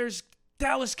 and there's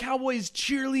Dallas Cowboys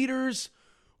cheerleaders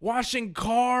washing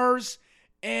cars,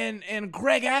 and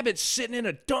Greg Abbott's sitting in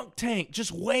a dunk tank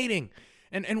just waiting,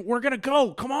 and we're gonna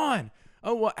go. Come on.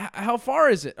 Oh, how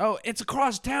far is it? Oh, it's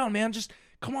across town, man. Just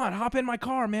come on, hop in my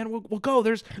car, man. We'll go.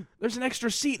 There's an extra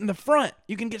seat in the front.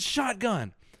 You can get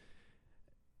shotgun.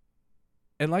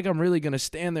 And like I'm really going to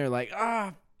stand there like,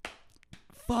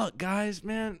 fuck, guys,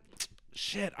 man.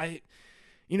 Shit, let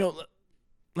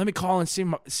me call and see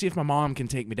if my mom can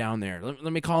take me down there.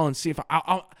 Let me call and see if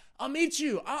I'll meet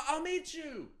you. I'll meet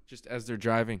you. Just as they're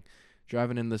driving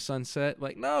in the sunset.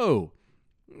 Like, no,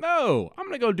 I'm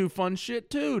going to go do fun shit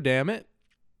too, damn it.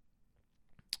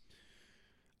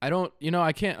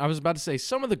 I can't, I was about to say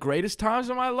some of the greatest times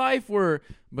of my life were,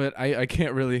 but I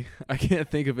can't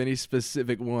think of any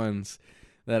specific ones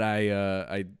that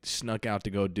I snuck out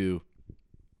to go do.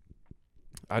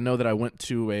 I know that I went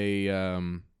to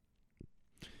a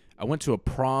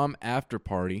prom after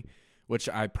party, which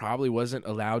I probably wasn't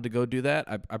allowed to go do that.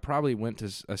 I probably went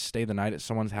to stay the night at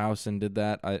someone's house and did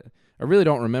that. I really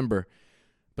don't remember,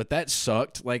 but that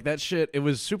sucked. Like that shit, it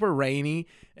was super rainy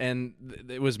and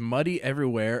it was muddy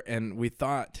everywhere. And we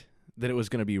thought that it was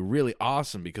going to be really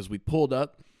awesome because we pulled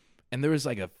up and there was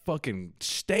like a fucking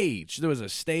stage. There was a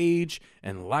stage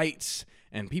and lights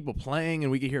and people playing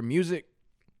and we could hear music.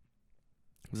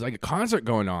 It was like a concert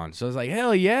going on. So I was like,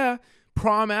 hell yeah,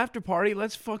 prom after party,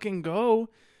 let's fucking go.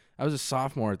 I was a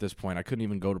sophomore at this point. I couldn't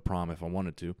even go to prom if I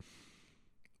wanted to.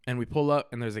 And we pull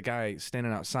up, and there's a guy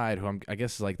standing outside who I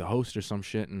guess is like the host or some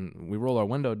shit, and we roll our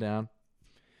window down.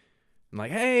 I'm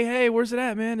like, hey, where's it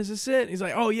at, man? Is this it? He's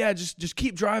like, oh, yeah, just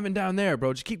keep driving down there,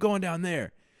 bro. Just keep going down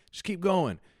there. Just keep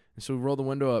going. And so we roll the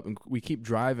window up, and we keep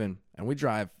driving, and we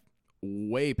drive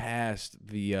way past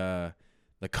the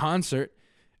concert,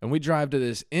 and we drive to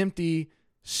this empty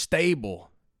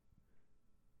stable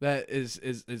that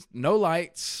is no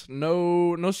lights,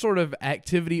 no sort of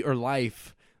activity or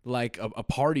life like a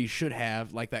party should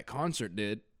have, like that concert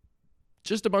did.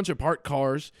 Just a bunch of parked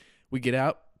cars. We get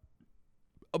out,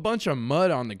 a bunch of mud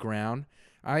on the ground.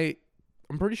 I'm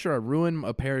pretty sure I ruined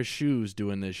a pair of shoes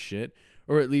doing this shit,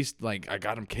 or at least like I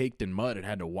got them caked in mud and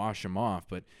had to wash them off.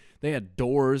 But they had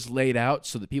doors laid out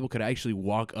so that people could actually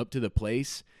walk up to the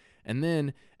place. And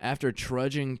then after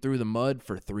trudging through the mud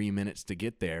for 3 minutes to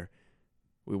get there,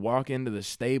 we walk into the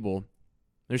stable.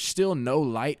 There's still no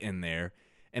light in there.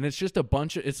 And it's just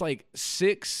it's like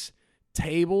 6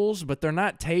 tables, but they're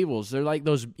not tables. They're like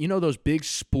those, those big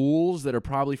spools that are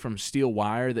probably from steel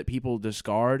wire that people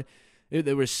discard.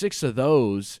 There were 6 of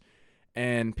those,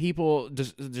 and people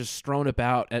just thrown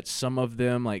about at some of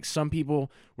them. Like some people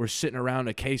were sitting around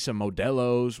a case of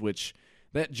Modelo's, which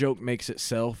that joke makes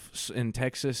itself in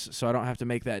Texas, so I don't have to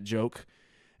make that joke.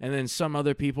 And then some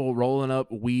other people rolling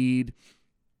up weed.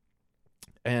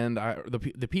 And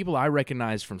the people I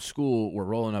recognized from school were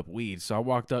rolling up weed. So I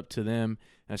walked up to them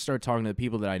and I started talking to the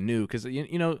people that I knew. Because,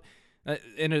 in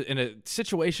a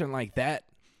situation like that,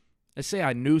 let's say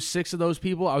I knew 6 of those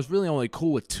people. I was really only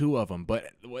cool with 2 of them.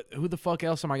 But who the fuck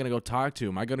else am I going to go talk to?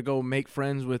 Am I going to go make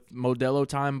friends with Modelo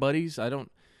time buddies? I don't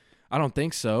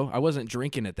think so. I wasn't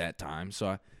drinking at that time.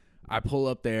 So I pull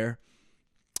up there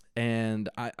and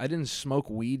I didn't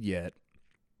smoke weed yet.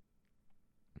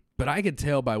 But I could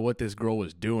tell by what this girl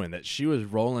was doing that she was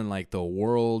rolling like the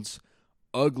world's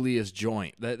ugliest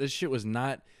joint. That this shit was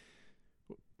not.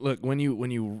 Look,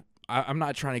 I'm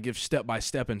not trying to give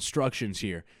step-by-step instructions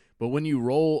here, but when you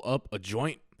roll up a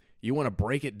joint, you want to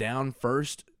break it down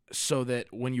first so that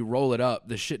when you roll it up,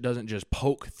 the shit doesn't just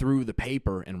poke through the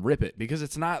paper and rip it, because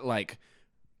it's not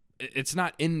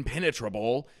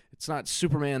impenetrable. It's not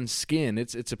Superman's skin.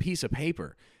 It's a piece of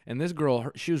paper. And this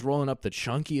girl, she was rolling up the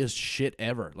chunkiest shit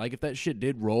ever. Like, if that shit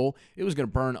did roll, it was going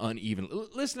to burn uneven.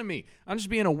 Listen to me. I'm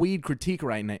just being a weed critique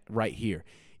right here.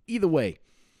 Either way,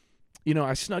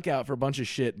 I snuck out for a bunch of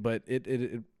shit, but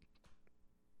it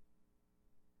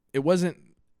wasn't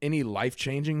any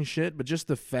life-changing shit, but just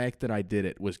the fact that I did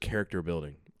it was character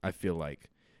building, I feel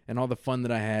like. And all the fun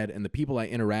that I had and the people I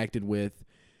interacted with,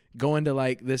 going to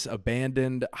like this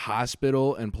abandoned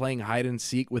hospital and playing hide and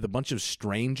seek with a bunch of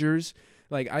strangers.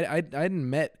 Like I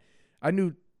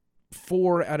knew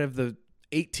 4 out of the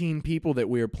 18 people that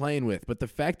we were playing with, but the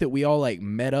fact that we all like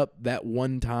met up that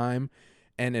one time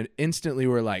and instantly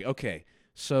were like, okay,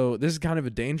 so this is kind of a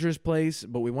dangerous place,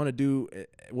 but what we want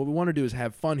to do is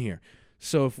have fun here.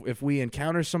 So if we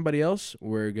encounter somebody else,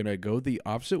 we're going to go the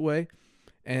opposite way.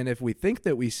 And if we think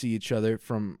that we see each other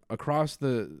from across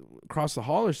the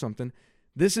hall or something,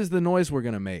 this is the noise we're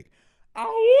going to make.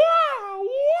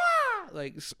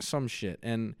 Like some shit.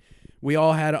 And we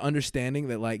all had an understanding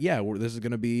that, like, yeah, this is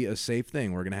going to be a safe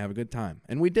thing. We're going to have a good time.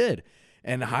 And we did.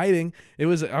 And hiding, I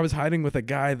was hiding with a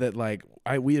guy that, like,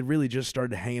 we had really just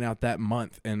started hanging out that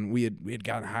month. And we had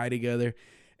gotten high together.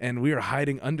 And we were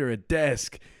hiding under a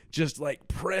desk, just like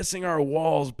pressing our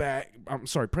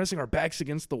backs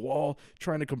against the wall,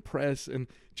 trying to compress, and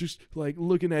just like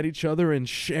looking at each other and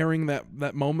sharing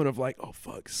that moment of like, oh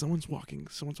fuck, someone's walking.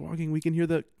 We can hear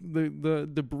the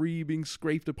debris being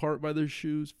scraped apart by their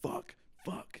shoes. Fuck.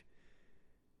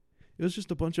 It was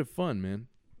just a bunch of fun, man.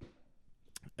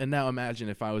 And now imagine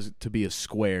if I was to be a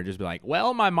square, just be like,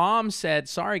 well, my mom said,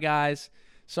 sorry guys,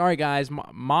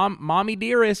 mommy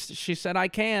dearest, she said I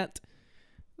can't.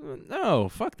 No,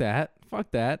 fuck that.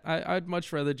 I'd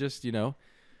much rather just, I'll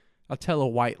tell a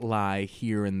white lie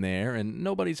here and there and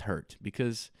nobody's hurt,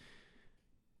 because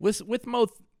with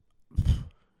most,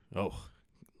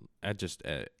 I just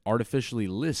artificially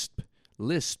lisped,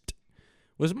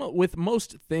 with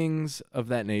most things of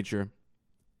that nature,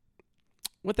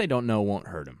 what they don't know won't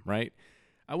hurt them, right?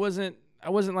 I wasn't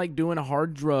like doing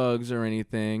hard drugs or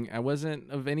anything. I wasn't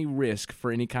of any risk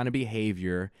for any kind of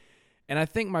behavior. And I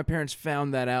think my parents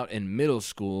found that out in middle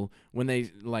school when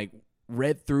they like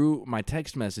read through my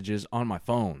text messages on my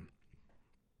phone.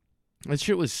 That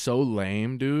shit was so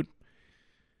lame, dude.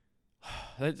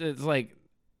 It's like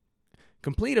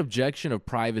complete objection of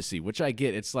privacy, which I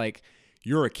get. It's like,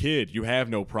 you're a kid. You have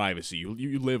no privacy.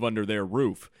 You live under their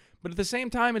roof. But at the same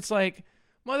time, it's like,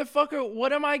 motherfucker,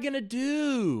 what am I going to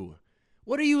do?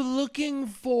 What are you looking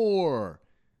for?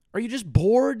 Are you just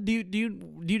bored? Do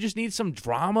you just need some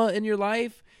drama in your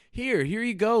life? Here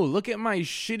you go. Look at my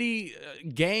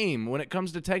shitty game when it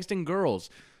comes to texting girls.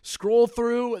 Scroll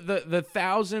through the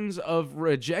thousands of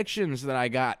rejections that I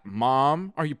got.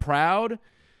 Mom, are you proud?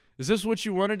 Is this what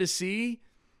you wanted to see?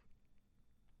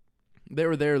 They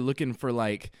were there looking for,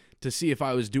 like, to see if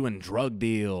I was doing drug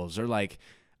deals or, like,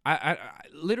 I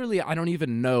literally, I don't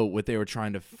even know what they were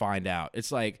trying to find out.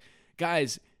 It's like,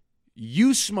 guys,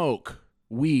 you smoke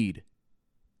weed.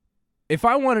 If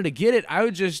I wanted to get it, I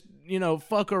would just,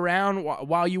 fuck around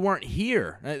while you weren't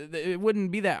here. It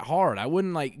wouldn't be that hard. I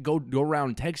wouldn't, like, go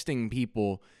around texting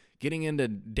people, getting into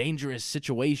dangerous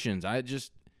situations.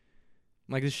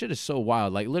 Like, this shit is so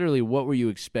wild. Like, literally, what were you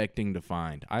expecting to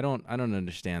find? I don't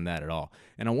understand that at all.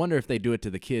 And I wonder if they do it to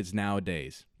the kids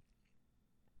nowadays.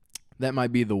 That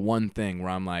might be the one thing where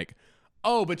I'm like,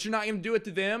 oh, but you're not going to do it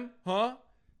to them? Huh?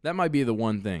 That might be the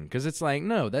one thing. Because it's like,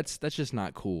 no, that's just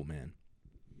not cool, man.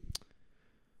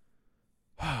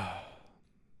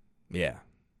 Yeah.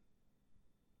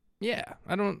 Yeah.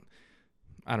 I don't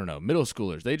know. Middle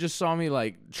schoolers, they just saw me,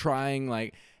 like, trying,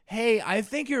 like, hey, I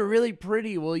think you're really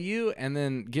pretty, will you? And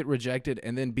then get rejected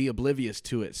and then be oblivious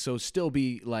to it. So still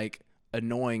be, like,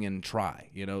 annoying and try.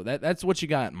 That's what you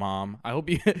got, Mom. I hope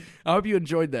you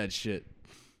enjoyed that shit.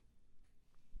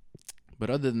 But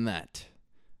other than that,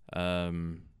 oh,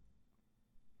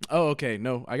 okay,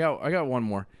 no, I got one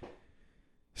more.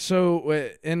 So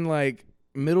in, like,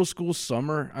 middle school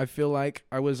summer, I feel like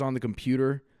I was on the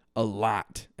computer a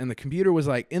lot. And the computer was,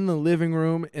 like, in the living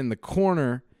room in the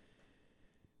corner.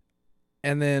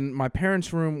 And then my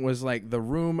parents' room was, like, the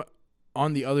room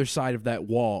on the other side of that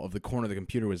wall of the corner the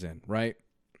computer was in, right?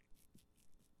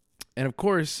 And, of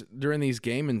course, during these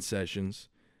gaming sessions,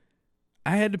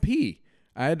 I had to pee.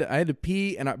 I had to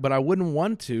pee, but I wouldn't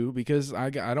want to because I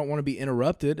don't want to be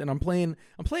interrupted. And I'm playing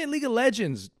League of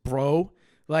Legends, bro.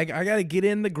 Like, I got to get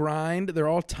in the grind. They're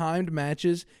all timed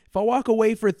matches. If I walk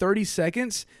away for 30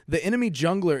 seconds, the enemy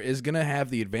jungler is going to have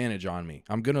the advantage on me.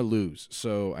 I'm going to lose,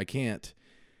 so I can't.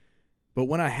 But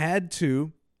when I had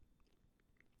to,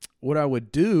 what I would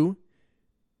do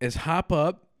is hop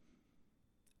up,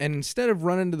 and instead of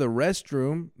running to the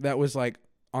restroom that was, like,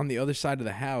 on the other side of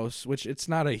the house, which it's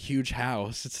not a huge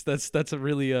house. That's a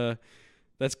really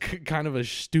that's kind of a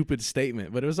stupid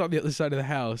statement, but it was on the other side of the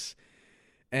house.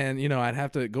 And, I'd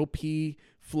have to go pee,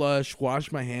 flush,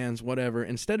 wash my hands, whatever.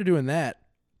 Instead of doing that,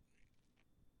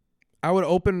 I would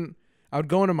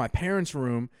go into my parents'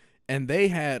 room, and they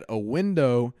had a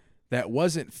window that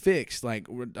wasn't fixed. Like,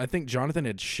 I think Jonathan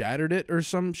had shattered it or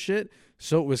some shit,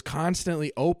 so it was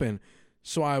constantly open.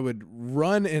 So I would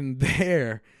run in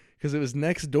there because it was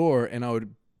next door, and I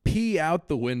would pee out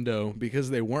the window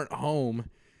because they weren't home.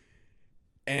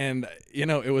 And,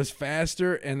 it was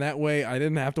faster, and that way I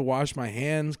didn't have to wash my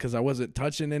hands because I wasn't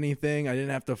touching anything. I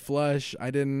didn't have to flush.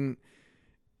 To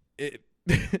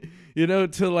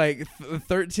like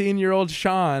 13-year-old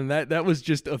Sean, that was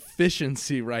just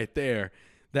efficiency right there.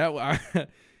 That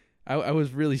I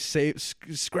was really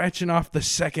scratching off the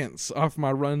seconds off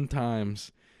my run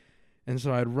times. And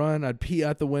so I'd pee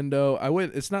out the window.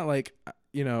 It's not like,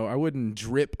 I wouldn't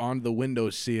drip on the window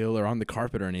seal or on the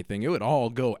carpet or anything. It would all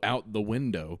go out the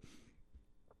window.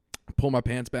 Pull my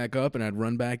pants back up, and I'd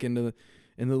run back in the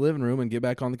living room and get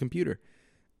back on the computer.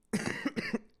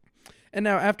 And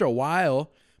now after a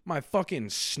while, my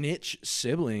fucking snitch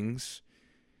siblings,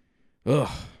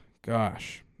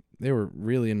 gosh, they were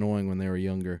really annoying when they were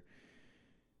younger.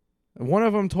 One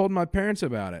of them told my parents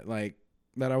about it, like,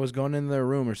 that I was going in their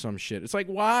room or some shit. It's like,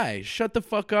 why? Shut the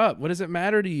fuck up. What does it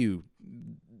matter to you,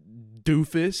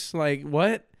 doofus? Like,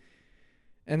 what?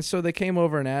 And so they came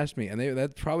over and asked me, and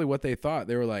that's probably what they thought.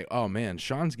 They were like, oh, man,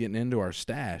 Sean's getting into our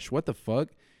stash. What the fuck?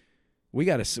 We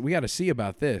gotta see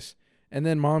about this. And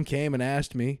then Mom came and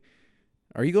asked me,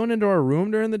 are you going into our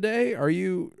room during the day? Are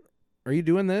you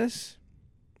doing this?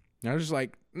 And I was just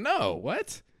like, no,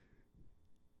 what?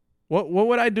 What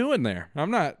would I do in there?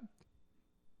 I'm not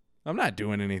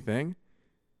doing anything.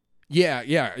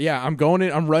 Yeah. I'm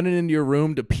running into your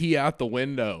room to pee out the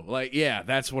window. Like, yeah,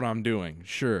 that's what I'm doing.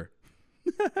 Sure.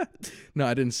 No,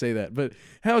 I didn't say that. But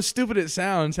how stupid it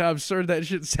sounds, how absurd that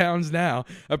shit sounds now.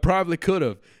 I probably could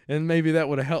have. And maybe that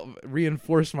would have helped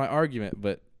reinforce my argument.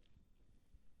 But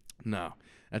no,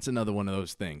 that's another one of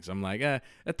those things. I'm like,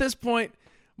 at this point,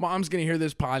 Mom's going to hear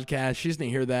this podcast. She's going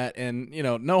to hear that. And, you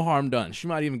know, no harm done. She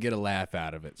might even get a laugh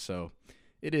out of it. So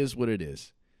it is what it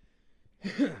is.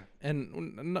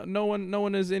 And no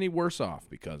one is any worse off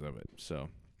because of it. So,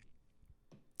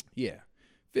 yeah.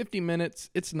 50 minutes.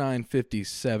 It's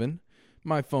 9:57.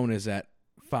 My phone is at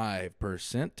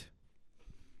 5%.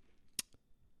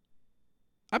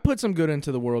 I put some good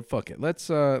into the world. Fuck it. Let's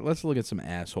look at some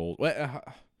assholes.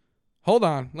 Hold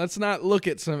on. Let's not look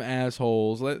at some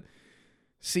assholes.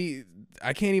 See,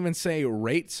 I can't even say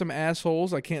rate some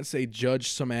assholes. I can't say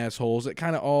judge some assholes. It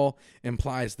kind of all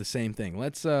implies the same thing.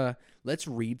 Let's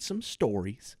read some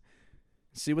stories.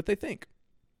 See what they think.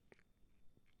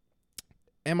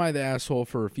 Am I the asshole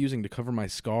for refusing to cover my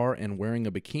scar and wearing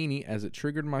a bikini as it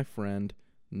triggered my friend?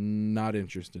 Not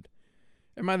interested.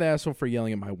 Am I the asshole for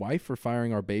yelling at my wife for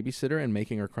firing our babysitter and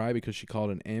making her cry because she called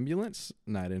an ambulance?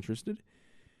 Not interested.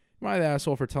 Am I the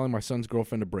asshole for telling my son's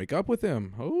girlfriend to break up with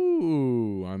him?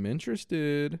 Oh, I'm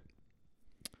interested.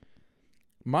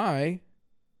 My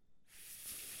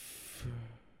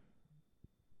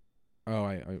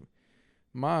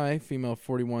female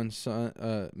 41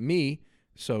 son,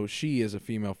 so she is a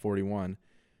female 41,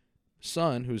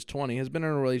 son, who's 20, has been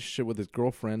in a relationship with his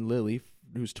girlfriend, Lily,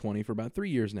 who's 20, for about 3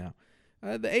 years now.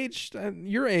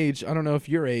 Your age, I don't know if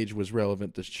your age was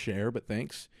relevant to share, but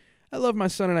thanks. I love my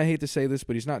son, and I hate to say this,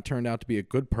 but he's not turned out to be a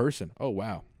good person. Oh,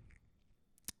 wow.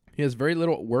 He has very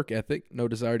little work ethic, no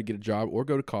desire to get a job or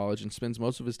go to college, and spends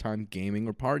most of his time gaming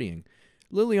or partying.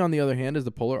 Lily, on the other hand, is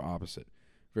the polar opposite.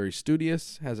 Very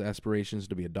studious, has aspirations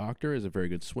to be a doctor, is a very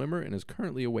good swimmer, and is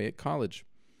currently away at college.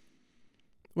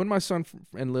 When my son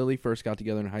and Lily first got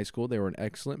together in high school, they were an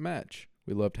excellent match.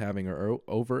 We loved having her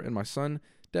over, and my son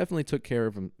definitely took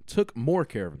more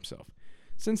care of himself.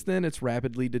 Since then, it's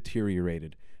rapidly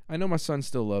deteriorated. I know my son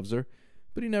still loves her,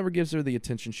 but he never gives her the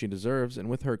attention she deserves, and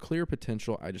with her clear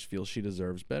potential, I just feel she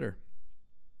deserves better.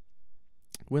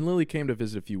 When Lily came to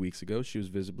visit a few weeks ago, she was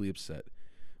visibly upset.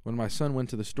 When my son went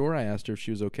to the store, I asked her if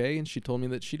she was okay, and she told me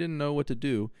that she didn't know what to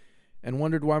do and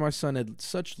wondered why my son had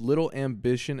such little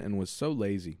ambition and was so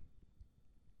lazy.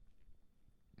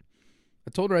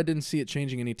 I told her I didn't see it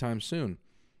changing anytime soon,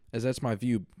 as that's my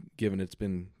view, given it's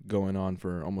been going on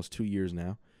for almost 2 years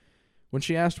now. When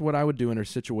she asked what I would do in her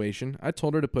situation, I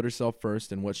told her to put herself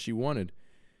first and what she wanted.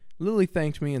 Lily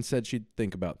thanked me and said she'd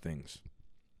think about things.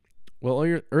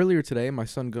 Well, earlier today, my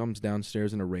son comes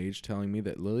downstairs in a rage, telling me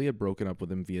that Lily had broken up with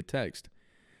him via text.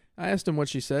 I asked him what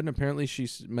she said, and apparently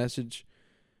the message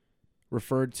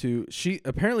referred to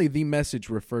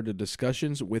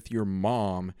discussions with your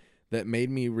mom that made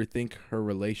her rethink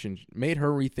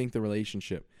the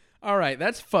relationship. All right,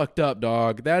 that's fucked up,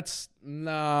 dog. That's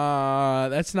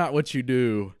not what you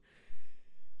do.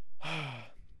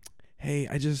 Hey,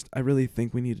 I really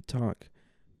think we need to talk.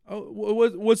 Oh,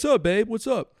 what's up, babe? What's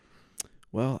up?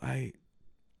 Well, I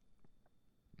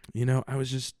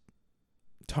was just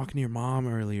talking to your mom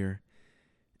earlier,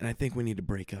 and I think we need to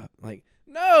break up. Like,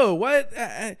 no, what?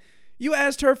 You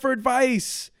asked her for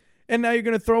advice. And now you're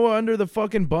going to throw her under the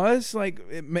fucking bus? Like,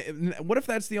 what if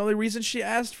that's the only reason she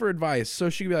asked for advice? So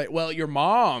she could be like, well, your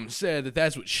mom said that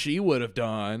that's what she would have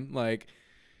done. Like,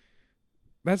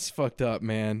 that's fucked up,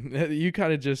 man. You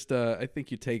kind of just, I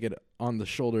think you take it on the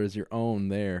shoulder as your own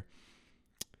there.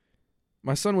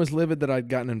 My son was livid that I'd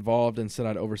gotten involved and said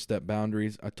I'd overstepped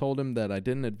boundaries. I told him that I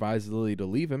didn't advise Lily to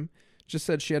leave him, just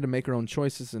said she had to make her own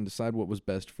choices and decide what was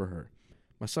best for her.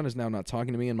 My son is now not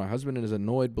talking to me, and my husband is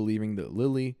annoyed, believing that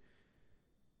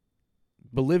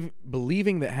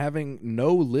having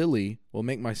no Lily will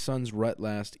make my son's rut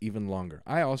last even longer.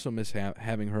 I also miss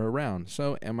having her around.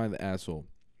 So am I the asshole?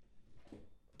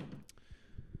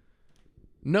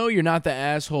 No, you're not the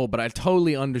asshole, but I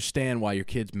totally understand why your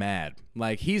kid's mad.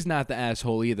 Like, he's not the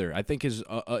asshole either. I think he's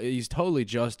totally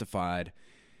justified.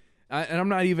 And I'm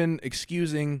not even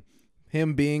excusing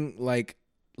him being, like,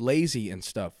 lazy and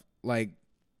stuff. Like,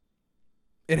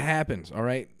 it happens, all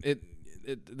right?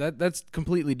 That's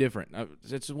completely different.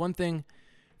 It's one thing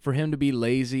for him to be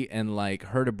lazy and, like,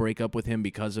 her to break up with him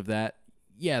because of that.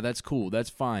 Yeah, that's cool. That's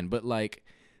fine. But, like,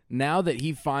 now that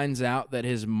he finds out that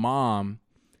his mom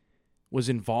was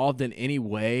involved in any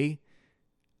way,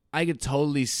 I could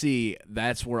totally see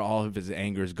that's where all of his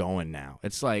anger is going now.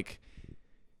 It's like,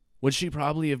 would she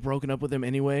probably have broken up with him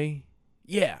anyway?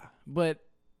 Yeah, but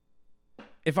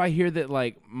if I hear that,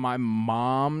 like, my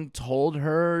mom told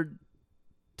her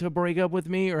to break up with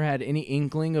me or had any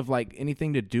inkling of, like,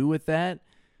 anything to do with that,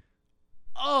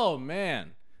 oh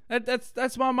man,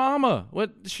 that's my mama.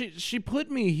 What she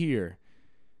put me here.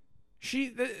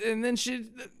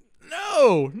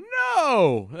 No.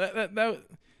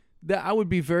 that I would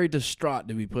be very distraught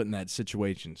to be put in that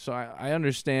situation. So I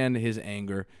understand his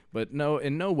anger, but no,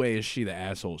 in no way is she the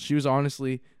asshole. She was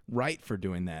honestly right for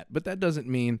doing that, but that doesn't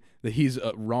mean that he's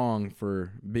wrong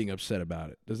for being upset about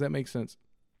it. Does that make sense?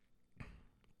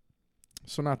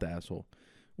 So not the asshole.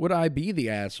 Would I be the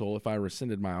asshole if I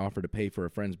rescinded my offer to pay for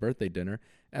a friend's birthday dinner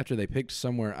after they picked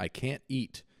somewhere I can't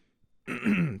eat?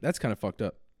 That's kind of fucked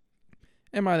up.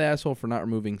 Am I the asshole for not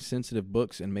removing sensitive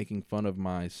books and making fun of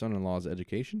my son-in-law's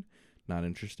education? Not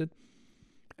interested.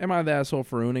 Am I the asshole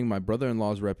for ruining my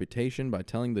brother-in-law's reputation by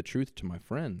telling the truth to my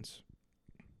friends?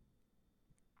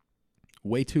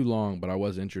 Way too long, but I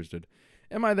was interested.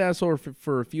 Am I the asshole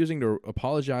for refusing to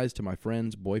apologize to my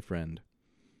friend's boyfriend?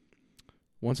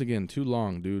 Once again, too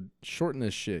long, dude. Shorten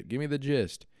this shit. Give me the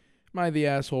gist. Am I the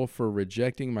asshole for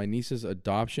rejecting my niece's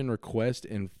adoption request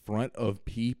in front of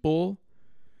people?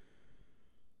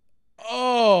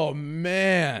 Oh,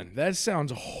 man. That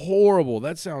sounds horrible.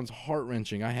 That sounds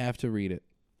heart-wrenching. I have to read it.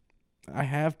 I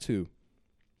have to.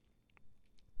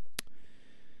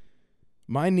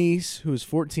 My niece, who is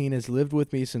 14, has lived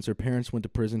with me since her parents went to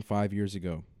prison 5 years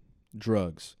ago.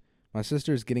 Drugs. My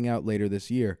sister is getting out later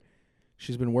this year.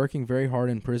 She's been working very hard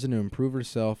in prison to improve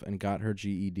herself and got her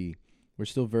GED. We're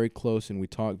still very close, and we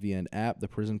talk via an app the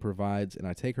prison provides, and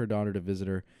I take her daughter to visit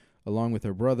her, along with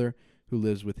her brother, who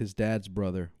lives with his dad's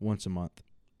brother, once a month.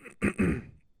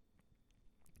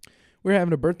 We're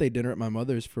having a birthday dinner at my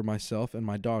mother's for myself and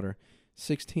my daughter,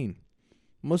 16.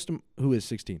 Who is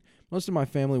 16. Most of my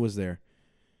family was there.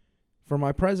 For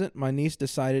my present, my niece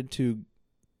decided to...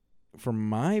 For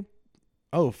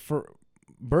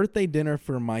birthday dinner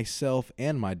for myself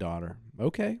and my daughter.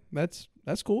 Okay, that's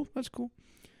cool. That's cool.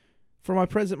 For my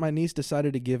present, my niece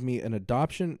decided to give me an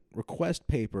adoption request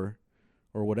paper,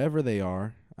 or whatever they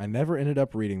are. I never ended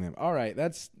up reading them. All right,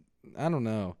 I don't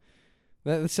know.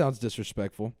 That sounds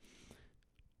disrespectful.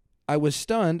 I was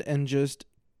stunned and just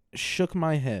shook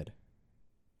my head.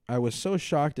 I was so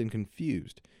shocked and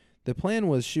confused. The plan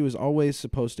was she was always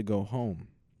supposed to go home.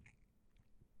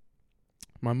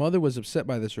 My mother was upset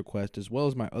by this request, as well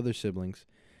as my other siblings,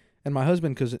 and my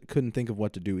husband couldn't think of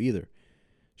what to do either.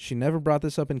 She never brought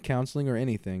this up in counseling or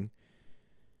anything.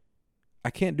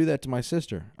 I can't do that to my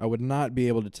sister. I would not be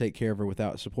able to take care of her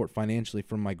without support financially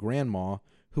from my grandma,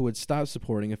 who would stop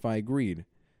supporting if I agreed.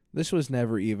 This was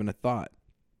never even a thought.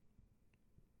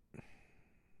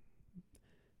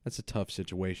 That's a tough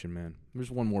situation, man.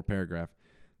 There's one more paragraph.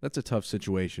 That's a tough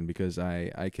situation because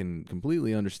I can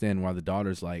completely understand why the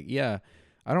daughter's like, yeah,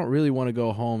 I don't really want to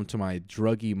go home to my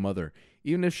druggy mother.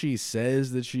 Even if she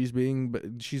says that she's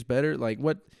better, like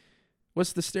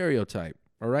what's the stereotype?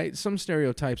 All right? Some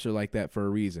stereotypes are like that for a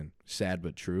reason. Sad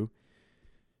but true.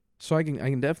 So I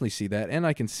can definitely see that, and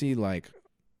I can see like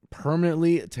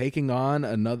permanently taking on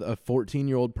a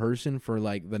 14-year-old person for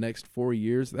like the next 4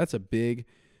 years. That's a big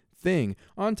thing.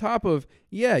 On top of,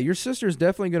 yeah, your sister's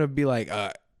definitely going to be like,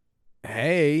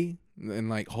 hey, and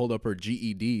like hold up her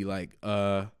GED like,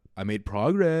 I made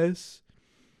progress.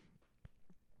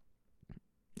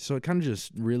 So it kind of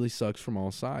just really sucks from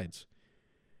all sides.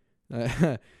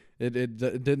 It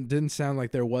didn't sound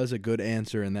like there was a good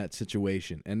answer in that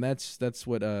situation, and that's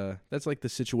like the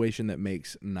situation that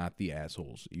makes not the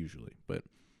assholes usually. But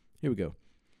here we go.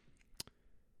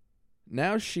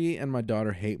 Now she and my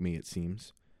daughter hate me, it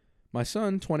seems. My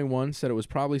son, 21, said it was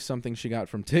probably something she got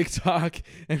from TikTok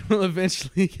and will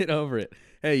eventually get over it.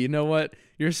 Hey, you know what?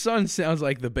 Your son sounds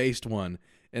like the based one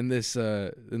in this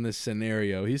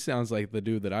scenario. He sounds like the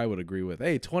dude that I would agree with.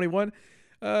 Hey, 21?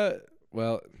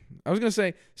 Well, I was going to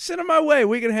say, send him my way.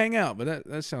 We can hang out. But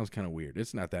that sounds kind of weird.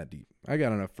 It's not that deep. I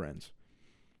got enough friends.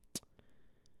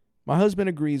 My husband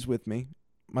agrees with me.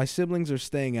 My siblings are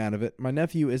staying out of it. My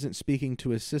nephew isn't speaking to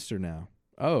his sister now.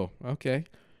 Oh, okay.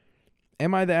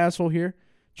 Am I the asshole here?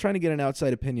 Trying to get an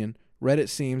outside opinion. Reddit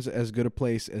seems as good a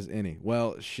place as any.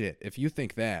 Well, shit. If you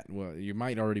think that, well, you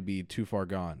might already be too far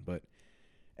gone. But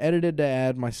edited to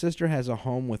add, my sister has a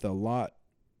home with a lot,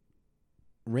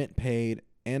 rent paid,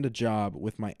 and a job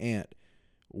with my aunt,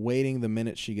 waiting the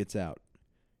minute she gets out.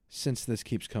 Since this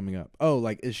keeps coming up. Oh,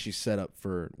 like, is she set up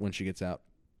for when she gets out?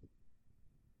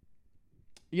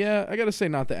 Yeah, I gotta say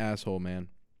not the asshole, man.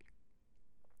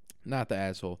 Not the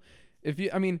asshole. If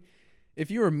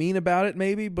you were mean about it,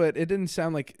 maybe, but it didn't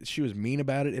sound like she was mean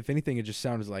about it. If anything, it just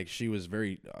sounded like she was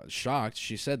very shocked.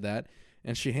 She said that,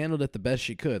 and she handled it the best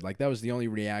she could. Like, that was the only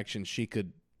reaction she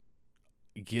could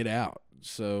get out.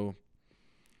 So,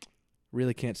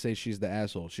 really can't say she's the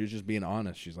asshole. She was just being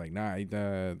honest. She's like, nah,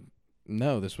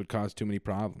 no, this would cause too many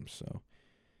problems. So,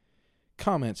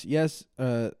 comments. Yes,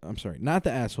 I'm sorry, not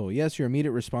the asshole. Yes, your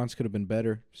immediate response could have been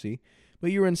better, see?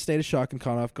 But you were in a state of shock and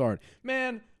caught off guard.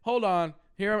 Man, hold on.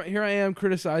 Here I am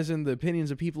criticizing the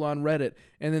opinions of people on Reddit,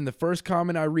 and then the first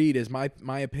comment I read is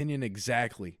my opinion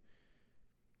exactly.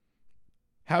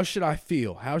 How should I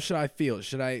feel?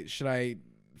 Should I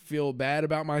feel bad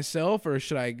about myself, or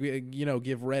should I,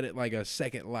 give Reddit like a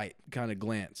second light kind of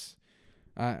glance?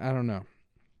 I don't know.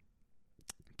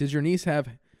 Does your niece have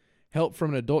help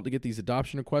from an adult to get these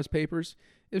adoption request papers?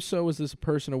 If so, was this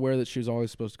person aware that she was always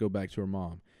supposed to go back to her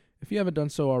mom? If you haven't done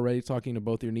so already, talking to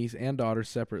both your niece and daughter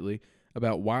separately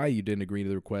about why you didn't agree to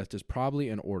the request is probably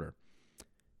in order.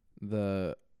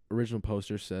 The original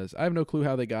poster says, I have no clue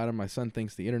how they got him. My son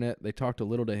thinks the internet. They talked a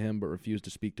little to him but refused to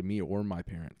speak to me or my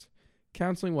parents.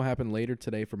 Counseling will happen later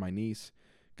today for my niece.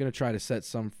 Going to try to set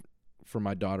some for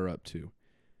my daughter up too.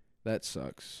 That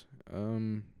sucks.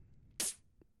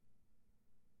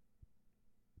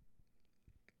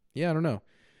 Yeah, I don't know.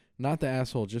 Not the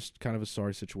asshole, just kind of a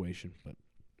sorry situation. But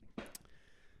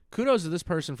kudos to this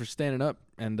person for standing up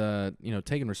and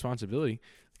taking responsibility,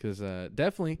 because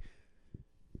definitely,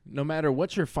 no matter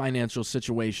what your financial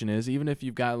situation is, even if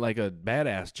you've got like a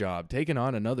badass job, taking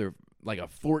on another like a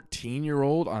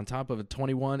 14-year-old on top of a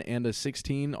 21 and a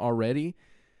 16 already,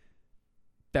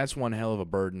 that's one hell of a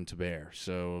burden to bear.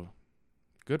 So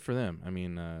good for them. I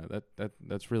mean,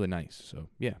 that's really nice. So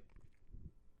yeah,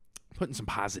 putting some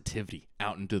positivity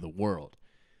out into the world.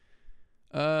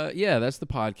 Yeah, that's the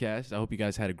podcast. I hope you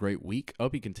guys had a great week. I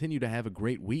hope you continue to have a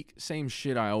great week. Same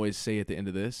shit I always say at the end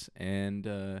of this. And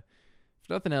if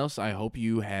nothing else, I hope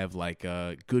you have like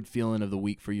a good feeling of the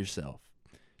week for yourself.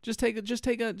 Just take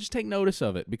notice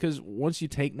of it, because once you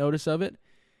take notice of it,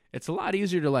 it's a lot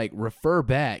easier to like refer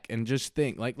back and just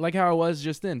think like how I was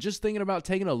just then. Just thinking about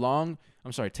taking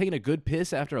a good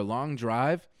piss after a long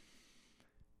drive.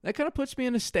 That kind of puts me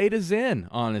in a state of zen,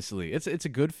 honestly. It's a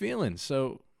good feeling.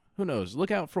 So who knows? Look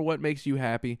out for what makes you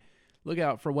happy. Look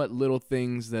out for what little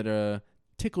things that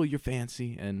tickle your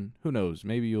fancy, and who knows?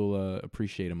 Maybe you'll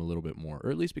appreciate them a little bit more,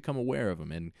 or at least become aware of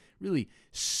them and really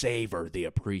savor the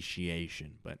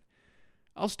appreciation. But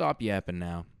I'll stop yapping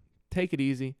now. Take it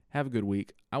easy. Have a good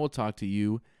week. I will talk to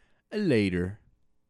you later.